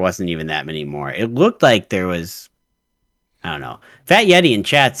 maybe there wasn't even that many more. It looked like there was, I don't know. Fat Yeti in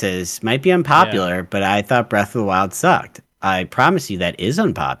chat says, might be unpopular, but I thought Breath of the Wild sucked. I promise you that is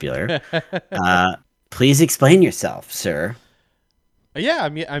unpopular. Please explain yourself, sir. Yeah, I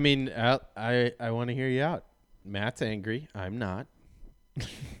mean, I want to hear you out. Matt's angry. I'm not.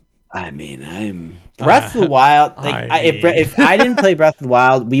 I mean, I'm Breath of the Wild. Like, if I didn't play Breath of the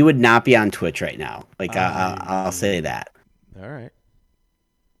Wild, we would not be on Twitch right now. Like, I'll say that. All right.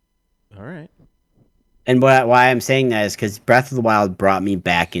 And why I'm saying that is because Breath of the Wild brought me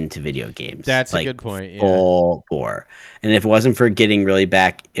back into video games. That's a good point. Full bore. And if it wasn't for getting really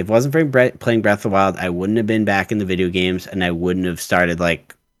back, if it wasn't for playing Breath of the Wild, I wouldn't have been back in the video games, and I wouldn't have started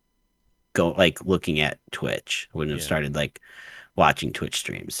looking at Twitch. I wouldn't have started watching Twitch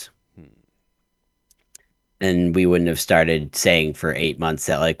streams. And we wouldn't have started saying for 8 months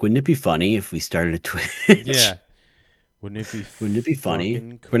that wouldn't it be funny if we started a Twitch? Yeah. Wouldn't it be funny?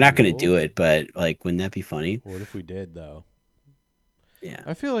 Cool? We're not going to do it, but wouldn't that be funny? What if we did though? Yeah.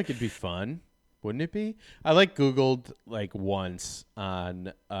 I feel like it'd be fun. Wouldn't it be? I Googled once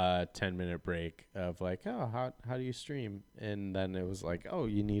on a 10-minute break of how do you stream? And then it was oh,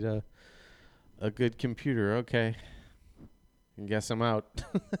 you need a good computer. Okay. I guess I'm out.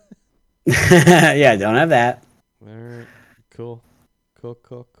 Yeah, don't have that. All right. Cool.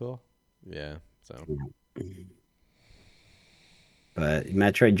 Yeah. So. But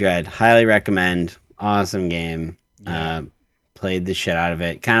Metroid Dread, highly recommend. Awesome game. Yeah. Played the shit out of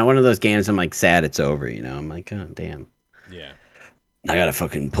it. Kind of one of those games I'm sad it's over, I'm like, oh, damn. Yeah. I gotta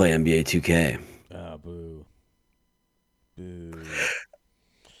fucking play NBA 2K. Oh, boo.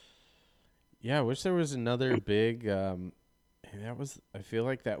 Yeah, I wish there was another big I feel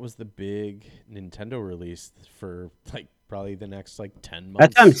like that was the big Nintendo release for probably the next 10 months.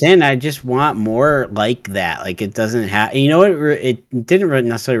 That's what I'm saying. I just want more like that. It doesn't have. You know what? It didn't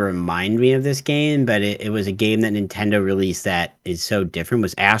necessarily remind me of this game, but it was a game that Nintendo released that is so different.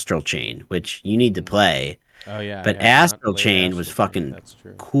 Was Astral Chain, which you need to play. Oh yeah. But Astral Chain was fucking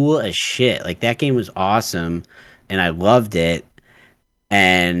cool as shit. That game was awesome, and I loved it.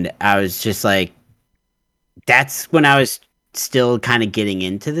 And I was just that's when I was still kind of getting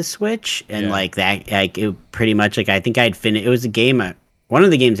into the Switch, and it pretty much I think I'd finished. It was a game, one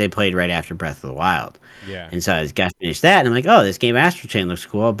of the games I played right after Breath of the Wild. Yeah. And so I was got finished that, and I'm like, oh, this game Astral Chain looks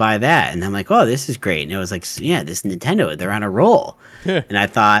cool. I'll buy that. And I'm like, oh, this is great. And it was yeah, this Nintendo, they're on a roll. And I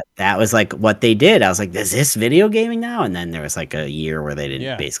thought that was what they did. I was like, is this video gaming now? And then there was a year where they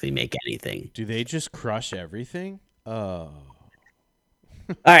didn't basically make anything. Do they just crush everything? Oh.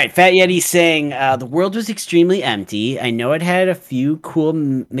 All right, Fat Yeti saying, the world was extremely empty. I know it had a few cool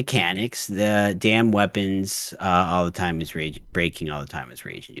mechanics. The damn weapons all the time is breaking all the time is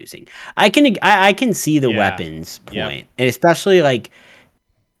rage-inducing. I can see the weapons point. And especially,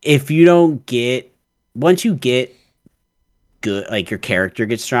 if you don't get... Once you get good, your character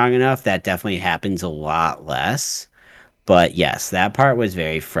gets strong enough, that definitely happens a lot less. But yes, that part was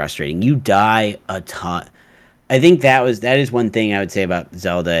very frustrating. You die a ton... I think that is one thing I would say about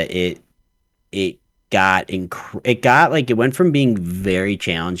Zelda. It went from being very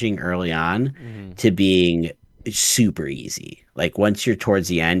challenging early on to being super easy. Once you're towards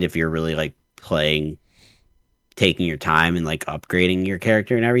the end, if you're really playing, taking your time and upgrading your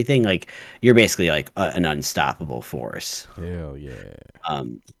character and everything, you're basically an unstoppable force. Hell yeah.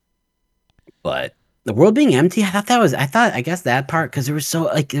 But the world being empty, I guess that part, because there was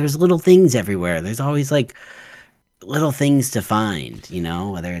there's little things everywhere. There's always little things to find,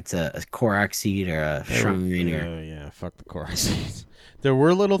 whether it's a Korok seed or a shrine or... yeah, fuck the Korok seeds. There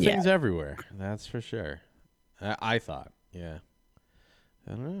were little things everywhere, that's for sure. I thought, yeah.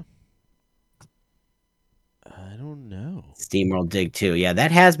 I don't know. I don't know. SteamWorld Dig 2. Yeah,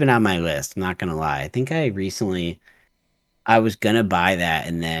 that has been on my list. I'm not gonna lie. I think I was gonna buy that,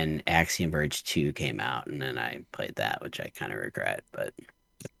 and then Axiom Verge 2 came out, and then I played that, which I kind of regret. But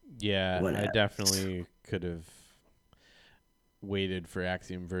Yeah, whatever. I definitely could have waited for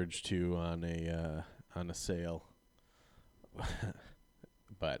Axiom Verge 2 on a sale.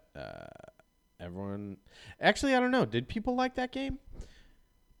 But everyone, actually, I don't know. Did people like that game?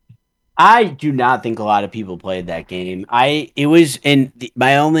 I do not think a lot of people played that game. It was in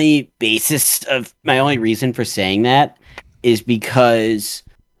my only reason for saying that is because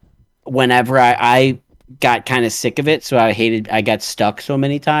whenever I got kind of sick of it, so I got stuck so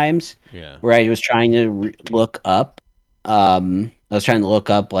many times. Yeah. Where I was trying to look up,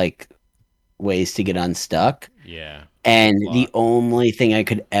 like ways to get unstuck. Yeah. And the only thing I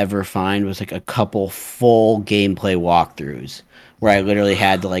could ever find was like a couple full gameplay walkthroughs where I literally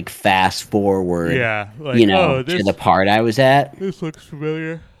had to like fast forward, to the part I was at. This looks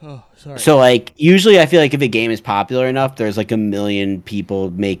familiar. Oh, sorry. So like usually I feel like if a game is popular enough, there's like a million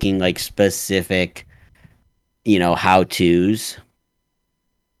people making like specific, how-tos.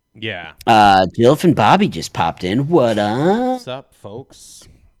 Yeah. Dilf and Bobby just popped in. What up? What's up, folks?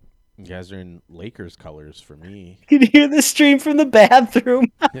 You guys are in Lakers colors for me. You can hear the stream from the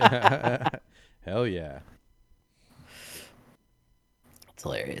bathroom. Hell yeah. It's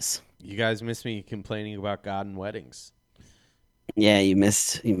hilarious. You guys miss me complaining about God and weddings. Yeah, you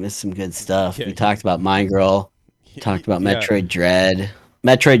missed some good stuff. We talked about My Girl. Talked about Metroid Dread.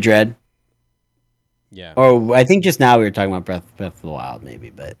 Yeah. Or I think just now we were talking about Breath of the Wild,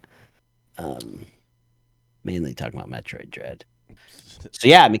 maybe, but mainly talking about Metroid Dread. So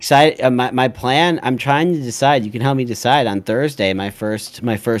yeah, I'm excited. My plan. I'm trying to decide. You can help me decide on Thursday, my first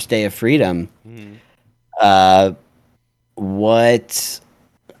day of freedom. Mm-hmm.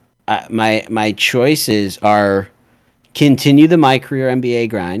 My choices are continue the My Career NBA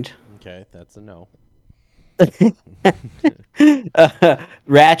grind. Okay, that's a no.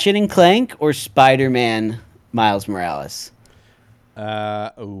 Ratchet and Clank or Spider-Man Miles Morales.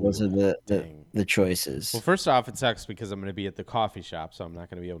 Those are the choices. Well, first off, it sucks because I'm going to be at the coffee shop, so I'm not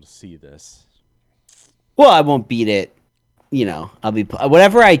going to be able to see this. Well, I won't beat it. I'll be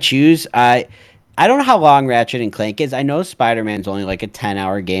whatever I choose. I don't know how long Ratchet and Clank is. I know Spider-Man's only like a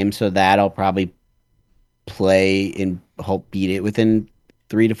 10-hour game, so that I'll probably play and hope beat it within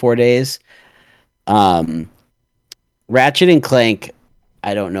 3 to 4 days. Ratchet and Clank,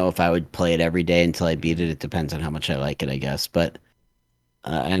 I don't know if I would play it every day until I beat it. It depends on how much I like it, I guess. But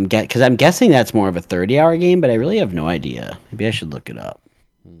I'm guessing that's more of a 30-hour game, but I really have no idea. Maybe I should look it up.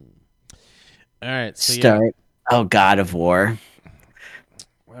 All right, so start. Yeah. Oh, God of War.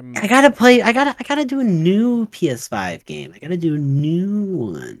 I gotta do a new PS5 game. I gotta do a new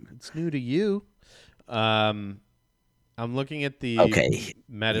one. It's new to you. I'm looking at the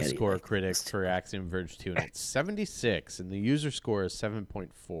Metascore critic for Axiom Verge 2, and it's 76, and the user score is 7.4.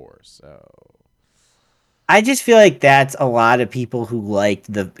 So I just feel like that's a lot of people who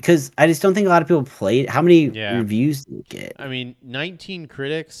liked because I just don't think a lot of people played. How many reviews did you get? I mean, 19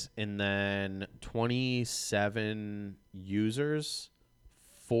 critics and then 27 users.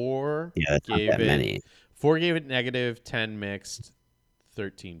 4 gave it negative, 10 mixed,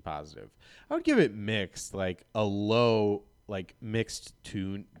 13 positive. I would give it mixed, like a low, like mixed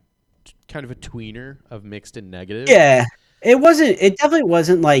tune, kind of a tweener of mixed and negative. Yeah, it definitely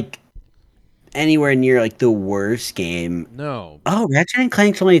wasn't like anywhere near like the worst game. No. Oh, Ratchet and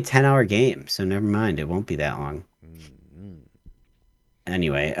Clank's only a 10-hour game, so never mind. It won't be that long. Mm-hmm.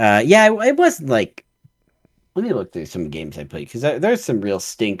 Anyway, it wasn't like. Let me look through some games I played because there's some real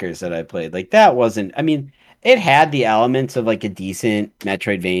stinkers that I played. Like that wasn't. I mean, it had the elements of like a decent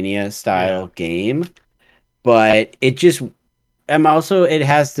Metroidvania style game, but it just. It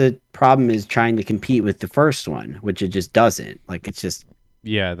has the problem is trying to compete with the first one, which it just doesn't. Like it's just.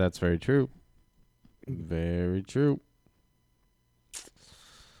 Yeah, that's very true. Very true.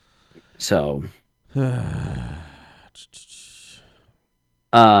 So.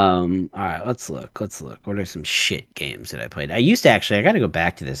 All right, let's look. What are some shit games that I played? I got to go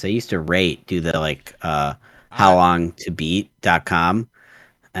back to this. I used to do the like howlongtobeat.com,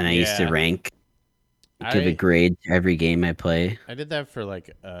 and I used to rank, give a grade to every game I play. I did that for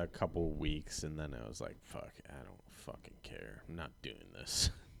like a couple weeks, and then I was like, fuck, I don't fucking care. I'm not doing this.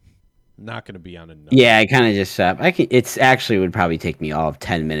 Not going to be on a note. Yeah, I kind of just stopped. It's actually would probably take me all of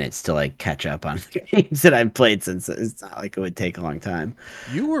 10 minutes to like catch up on the games that I've played, since it's not like it would take a long time.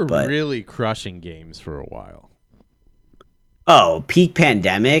 You were really crushing games for a while. Oh, peak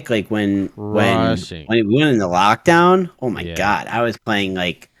pandemic, like when we went into lockdown. Oh my God, I was playing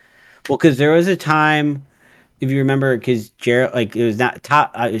because there was a time if you remember, because Gerald, like, it was not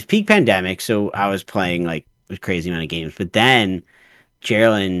top, it was peak pandemic, so I was playing like a crazy amount of games. But then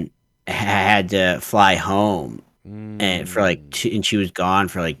Geraldine had to fly home, and for like and she was gone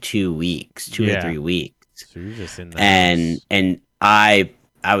for like 2 weeks, 2 or 3 weeks. So you're just in the and I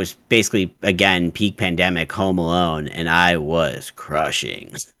was basically again peak pandemic home alone, and I was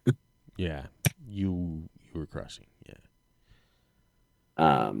crushing. Yeah, you were crushing.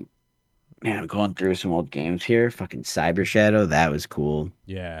 Yeah. Man, I'm going through some old games here. Fucking Cyber Shadow, that was cool.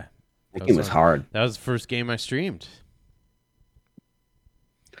 Yeah, that game was hard. That was the first game I streamed.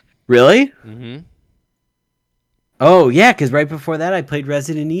 Really? Mm-hmm. Oh yeah, because right before that I played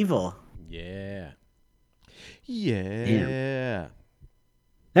Resident Evil. Yeah. Damn.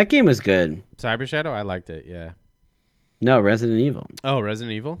 That game was good. Cyber Shadow, I liked it. Yeah. No, Resident Evil. Oh,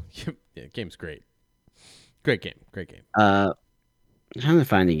 Resident Evil. Yeah, game's great. Great game. I'm trying to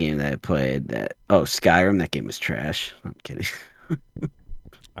find the game that I played. Skyrim. That game was trash. I'm kidding.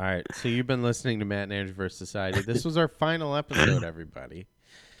 All right, so you've been listening to Matt and Andrew vs. Society. This was our final episode, everybody.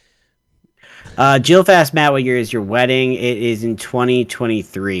 Jill Fast, Matt, what year is your wedding? It is in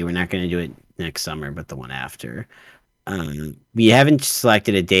 2023. We're not going to do it next summer, but the one after. We haven't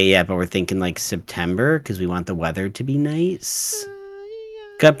selected a date yet, but we're thinking like September because we want the weather to be nice.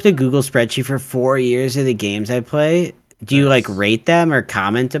 Got up the Google spreadsheet for 4 years of the games I play. Do you like rate them or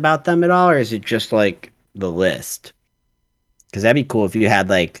comment about them at all, or is it just like the list? Because that'd be cool if you had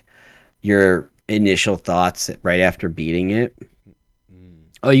like your initial thoughts right after beating it.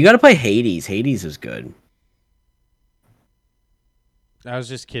 Oh, you got to play Hades. Hades is good. I was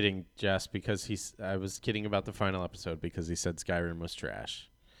just kidding, Jess, because I was kidding about the final episode because he said Skyrim was trash.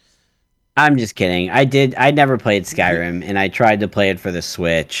 I'm just kidding. I never played Skyrim, and I tried to play it for the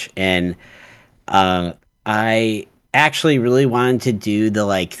Switch, and I actually really wanted to do the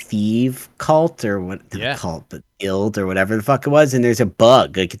like thief cult or what cult, but guild or whatever the fuck it was. And there's a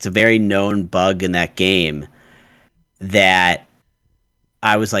bug, like it's a very known bug in that game that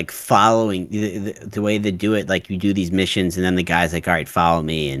I was like following the way they do it. Like you do these missions and then the guy's like, all right, follow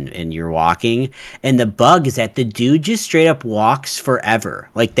me. And you're walking. And the bug is that the dude just straight up walks forever.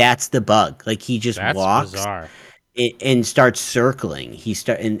 Like that's the bug. Like he just walks bizarre. And starts circling.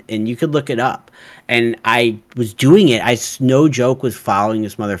 And you could look it up. And I was doing it. No joke, was following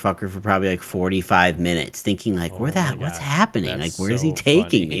this motherfucker for probably like 45 minutes, thinking like, what's happening? That's like, where is he so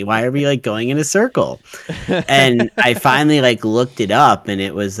taking funny. me? Why are we like going in a circle? And I finally like looked it up, and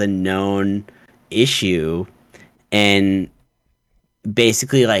it was a known issue. And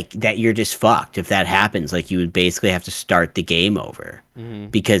basically like that you're just fucked if that happens. Like you would basically have to start the game over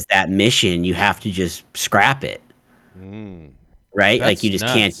because that mission, you have to just scrap it. Right? That's like you just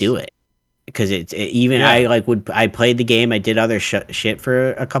nuts. can't do it. Because I played the game. I did other shit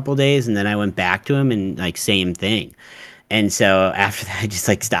for a couple days, and then I went back to him and like same thing. And so after that, I just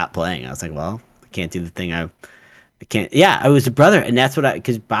like stopped playing. I was like, well, I can't do the thing. I can't. Yeah, I was a brother, and that's what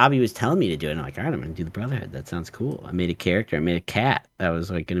because Bobby was telling me to do it. And I'm like, all right, I'm gonna do the Brotherhood. That sounds cool. I made a character. I made a cat that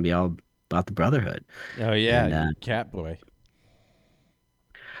was like gonna be all about the Brotherhood. Oh yeah, and, cat boy.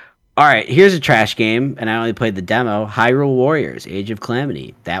 All right, here's a trash game, and I only played the demo. Hyrule Warriors: Age of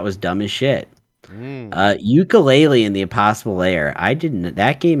Calamity. That was dumb as shit. Yooka-Laylee and the Impossible Lair. I didn't.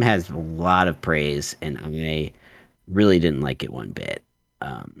 That game has a lot of praise, and I really didn't like it one bit.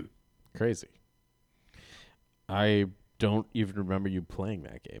 Crazy. I don't even remember you playing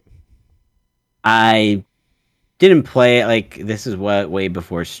that game. I didn't play it. Like this is way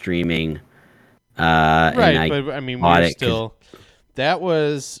before streaming. Right, but I mean, we're still. That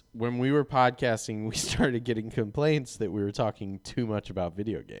was when we were podcasting. We started getting complaints that we were talking too much about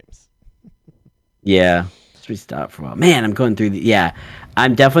video games. Yeah, let's restart for a while. Man, I'm going through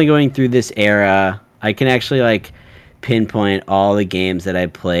I'm definitely going through this era. I can actually like pinpoint all the games that I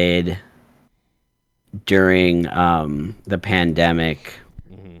played during the pandemic.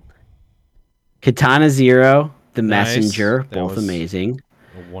 Katana Zero, The Messenger, both amazing.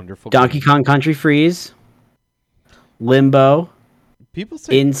 A wonderful Donkey Kong Country Freeze, Limbo. People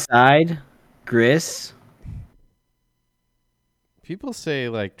say Inside, Gris. People say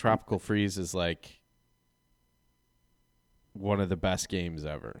like Tropical Freeze is like one of the best games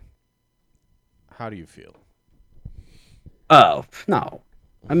ever. How do you feel? Oh, no.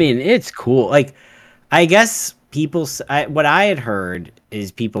 I mean, it's cool. Like, I guess what I had heard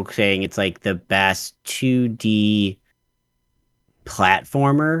is people saying it's like the best 2D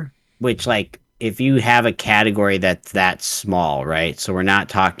platformer, which like, if you have a category that's that small, right? So we're not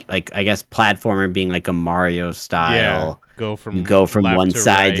talking like I guess platformer being like a Mario style. Yeah, you go from one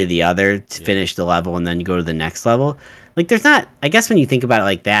side to the other to finish the level, and then you go to the next level. Like there's not. I guess when you think about it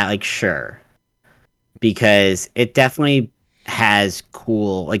like that, like sure, because it definitely has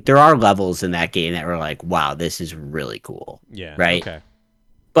cool, like there are levels in that game that were like, wow, this is really cool. Yeah. Right. Okay.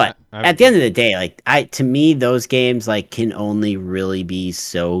 But I at the end of the day, like to me, those games like can only really be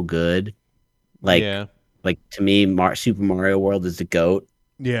so good. Like, yeah. like to me, Super Mario World is the GOAT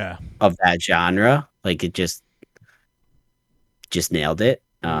Yeah. of that genre. Like it just nailed it.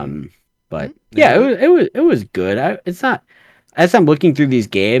 But yeah, it was good. It's not, as I'm looking through these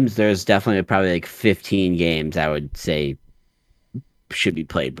games, there's definitely probably like 15 games I would say should be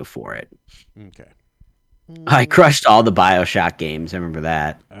played before it. Okay. I crushed all the BioShock games. I remember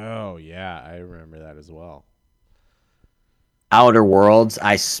that. Oh yeah, I remember that as well. Outer Worlds,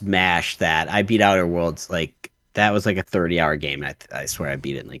 I smashed that. I beat Outer Worlds like that was like a 30-hour game. And I swear I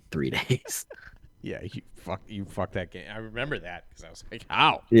beat it in like 3 days. Yeah, you fucked that game. I remember that because I was like,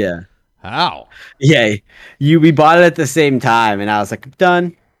 how? Yeah. How? Yeah. We bought it at the same time, and I was like, I'm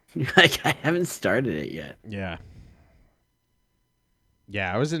done. Like I haven't started it yet. Yeah.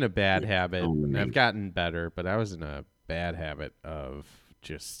 Yeah, I was in a bad habit. I've gotten better, but I was in a bad habit of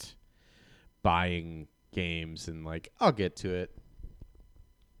just buying games and like, I'll get to it.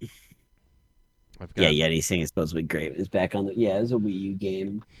 Yeah, Yeti's saying it's supposed to be great. It's back on the it was a Wii U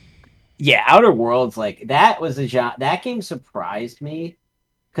game. Yeah, Outer Worlds, like that was that game surprised me.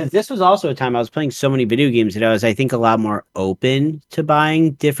 Because this was also a time I was playing so many video games that I was, I think, a lot more open to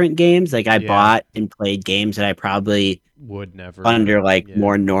buying different games. Like I bought and played games that I probably would never under like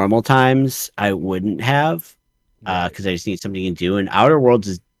more normal times I wouldn't have, because I just need something to do. And Outer Worlds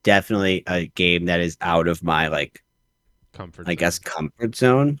is definitely a game that is out of my like comfort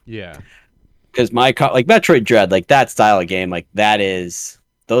zone. Yeah, because like Metroid Dread, like that style of game, like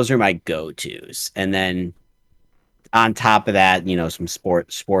those are my go-tos, and then on top of that, some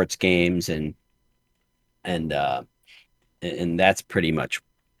sports games and that's pretty much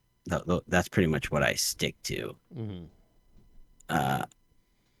what I stick to. Mm-hmm.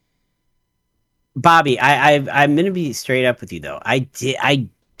 Bobby, I'm gonna be straight up with you though. I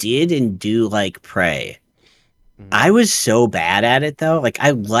did and do like Prey. Mm-hmm. I was so bad at it though. Like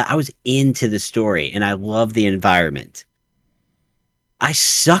I was into the story and I love the environment. I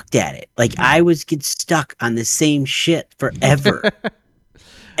sucked at it. Like I was get stuck on the same shit forever.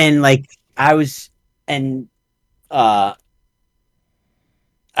 And like I was, and then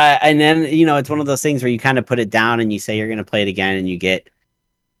it's one of those things where you kind of put it down and you say you're going to play it again and you get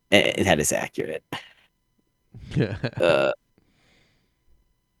that is accurate. That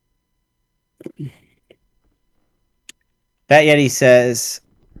Yeti says,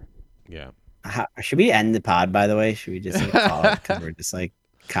 yeah. Should we end the pod, by the way? Should we just call it because we're just like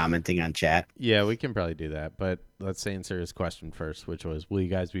commenting on chat? Yeah, we can probably do that. But let's answer his question first, which was, will you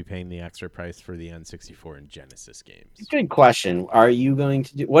guys be paying the extra price for the N64 and Genesis games? Good question. Are you going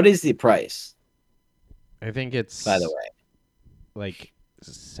to do, what is the price? I think it's, by the way, like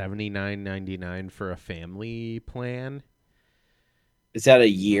 $79.99 for a family plan. Is that a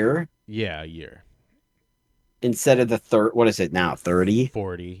year? Yeah, a year. Instead of the what is it now? 30?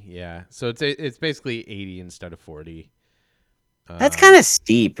 40, yeah. So it's basically 80 instead of 40. That's kind of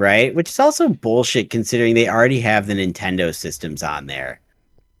steep, right? Which is also bullshit considering they already have the Nintendo systems on there.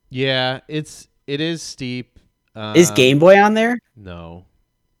 Yeah, it is steep. Is Game Boy on there? No.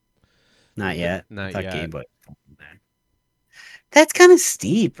 Not yet. Not yet. Game Boy. That's kind of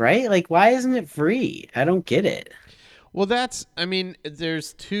steep, right? Like, why isn't it free? I don't get it. Well,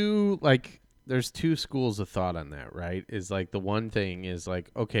 there's two schools of thought on that, right? Is like the one thing is like,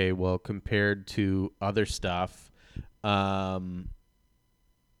 okay, well, compared to other stuff,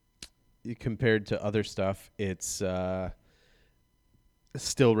 it's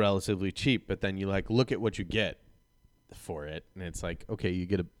still relatively cheap. But then you like look at what you get for it, and it's like, okay, you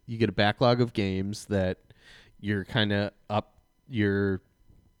get a backlog of games that you're kind of you're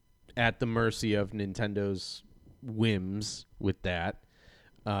at the mercy of Nintendo's whims with that.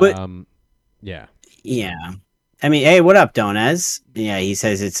 Yeah. I mean, hey, what up, Donez? Yeah, he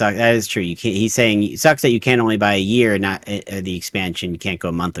says it sucks. That is true. He's saying it sucks that you can't only buy a year, not the expansion. You can't go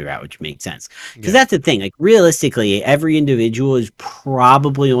a monthly route, which makes sense. Because that's the thing. Like, realistically, every individual is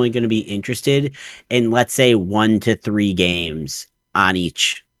probably only going to be interested in, let's say, 1 to 3 games on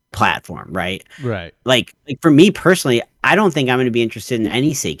each platform, right? Right. Like for me personally, I don't think I'm going to be interested in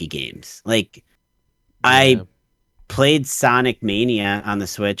any Sega games. Like, I played Sonic Mania on the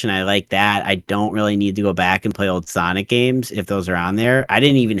Switch and I like that. I don't really need to go back and play old Sonic games if those are on there. I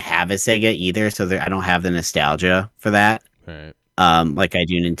didn't even have a Sega either, so I don't have the nostalgia for that. Right. Like I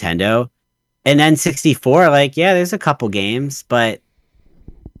do Nintendo. And then 64, like, yeah, there's a couple games, but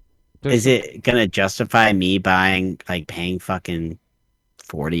is it gonna justify me paying fucking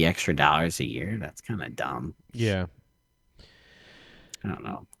 $40 extra a year. That's kind of dumb. Yeah. I don't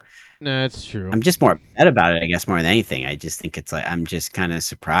know. No, it's true. I'm just more upset about it, I guess, more than anything. I just think it's like, I'm just kind of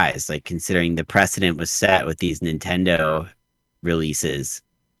surprised, like, considering the precedent was set with these Nintendo releases,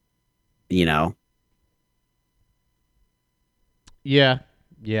 you know? Yeah.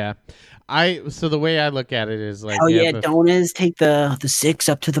 So the way I look at it is like, oh yeah, Donas take the 6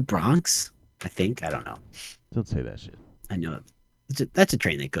 up to the Bronx. I think, I don't know. Don't say that shit. I know that's a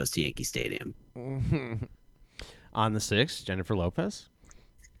train that goes to Yankee Stadium. On the 6th, Jennifer Lopez.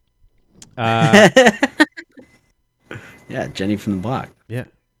 Yeah, Jenny from the block. Yeah.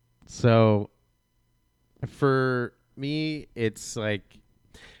 So for me, it's like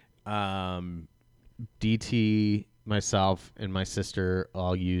DT, myself, and my sister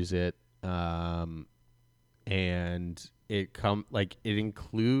all use it, and it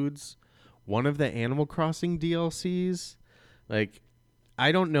includes one of the Animal Crossing DLCs. Like,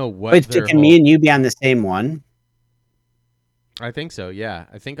 I don't know what. Wait, so can me and you be on the same one? I think so. Yeah,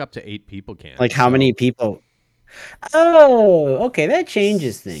 I think up to 8 people can. Like, how many people? Oh, okay, that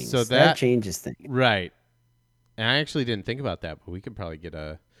changes things. So that changes things, right? And I actually didn't think about that, but we could probably get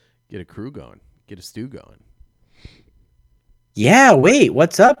a crew going, get a stew going. Yeah. Wait.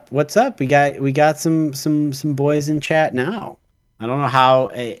 What's up? We got some boys in chat now. I don't know how,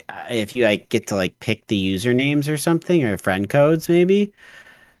 if you like get to like pick the usernames or something, or friend codes maybe,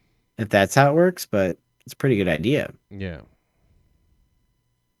 if that's how it works. But it's a pretty good idea. Yeah.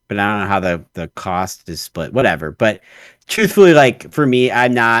 But I don't know how the cost is split. Whatever. But truthfully, like, for me,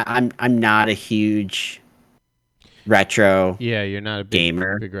 I'm not a huge retro. Yeah, you're not a big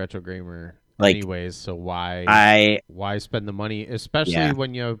retro gamer. Like, anyways, so why spend the money, especially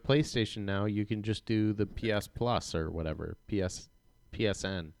when you have PlayStation now? You can just do the PS Plus or whatever,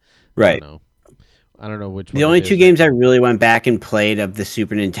 PSN. Right. I don't know which. The only 2 games I really went back and played of the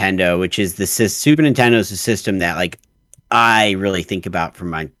Super Nintendo, which is the Super Nintendo is a system that, like, I really think about from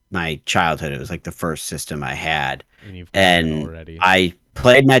my childhood. It was like the first system I had, and I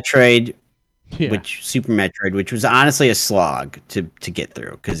played Metroid. Yeah. Super Metroid, which was honestly a slog to get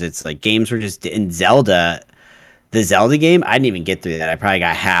through, because it's like games were just in Zelda. The Zelda game, I didn't even get through that. I probably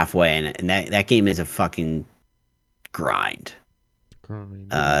got halfway, and that game is a fucking grind. Link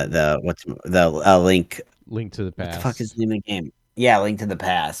to the Past. What the fuck is the name of the game? Yeah, Link to the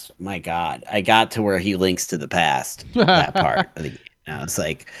Past. My God, I got to where he links to the past. That part of the game. Now it's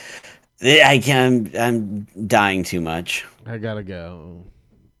like, I'm dying too much. I gotta go.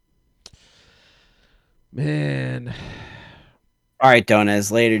 Man. All right,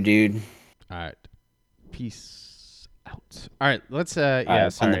 Donas. Later, dude. All right. Peace out. All right. Let's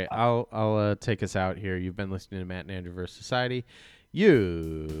sorry. I'll take us out here. You've been listening to Matt and Andrew vs. Society.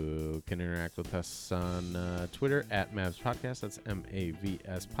 You can interact with us on Twitter at Mavs Podcast. That's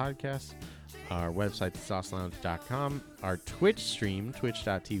MAVS Podcast. Our website is saucelounge.com. Our Twitch stream,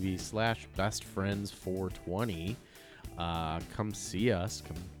 twitch.tv/bestfriends420. Come see us.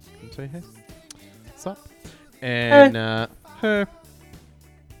 Come say hey. Up.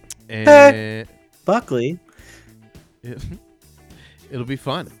 And Buckley. It'll be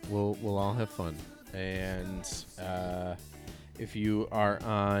fun. We'll all have fun. And if you are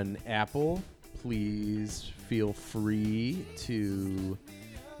on Apple, please feel free to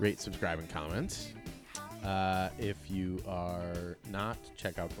rate, subscribe, and comment. If you are not,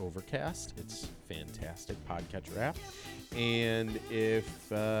 check out Overcast. It's a fantastic podcatcher app. And if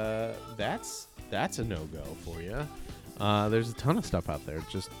that's a no-go for you, there's a ton of stuff out there.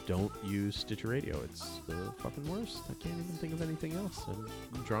 Just don't use Stitcher Radio. It's the fucking worst. I can't even think of anything else.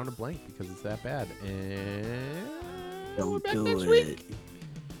 I'm drawing a blank because it's that bad. And don't we're back do next it. week.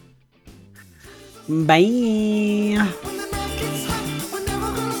 Bye.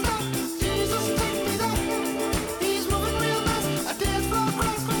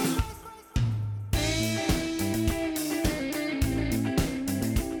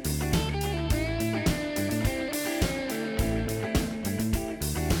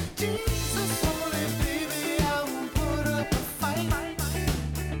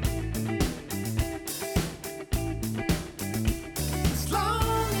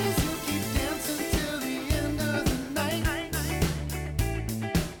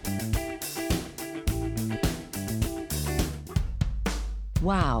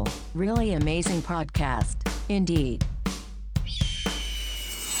 Wow, really amazing podcast. Indeed.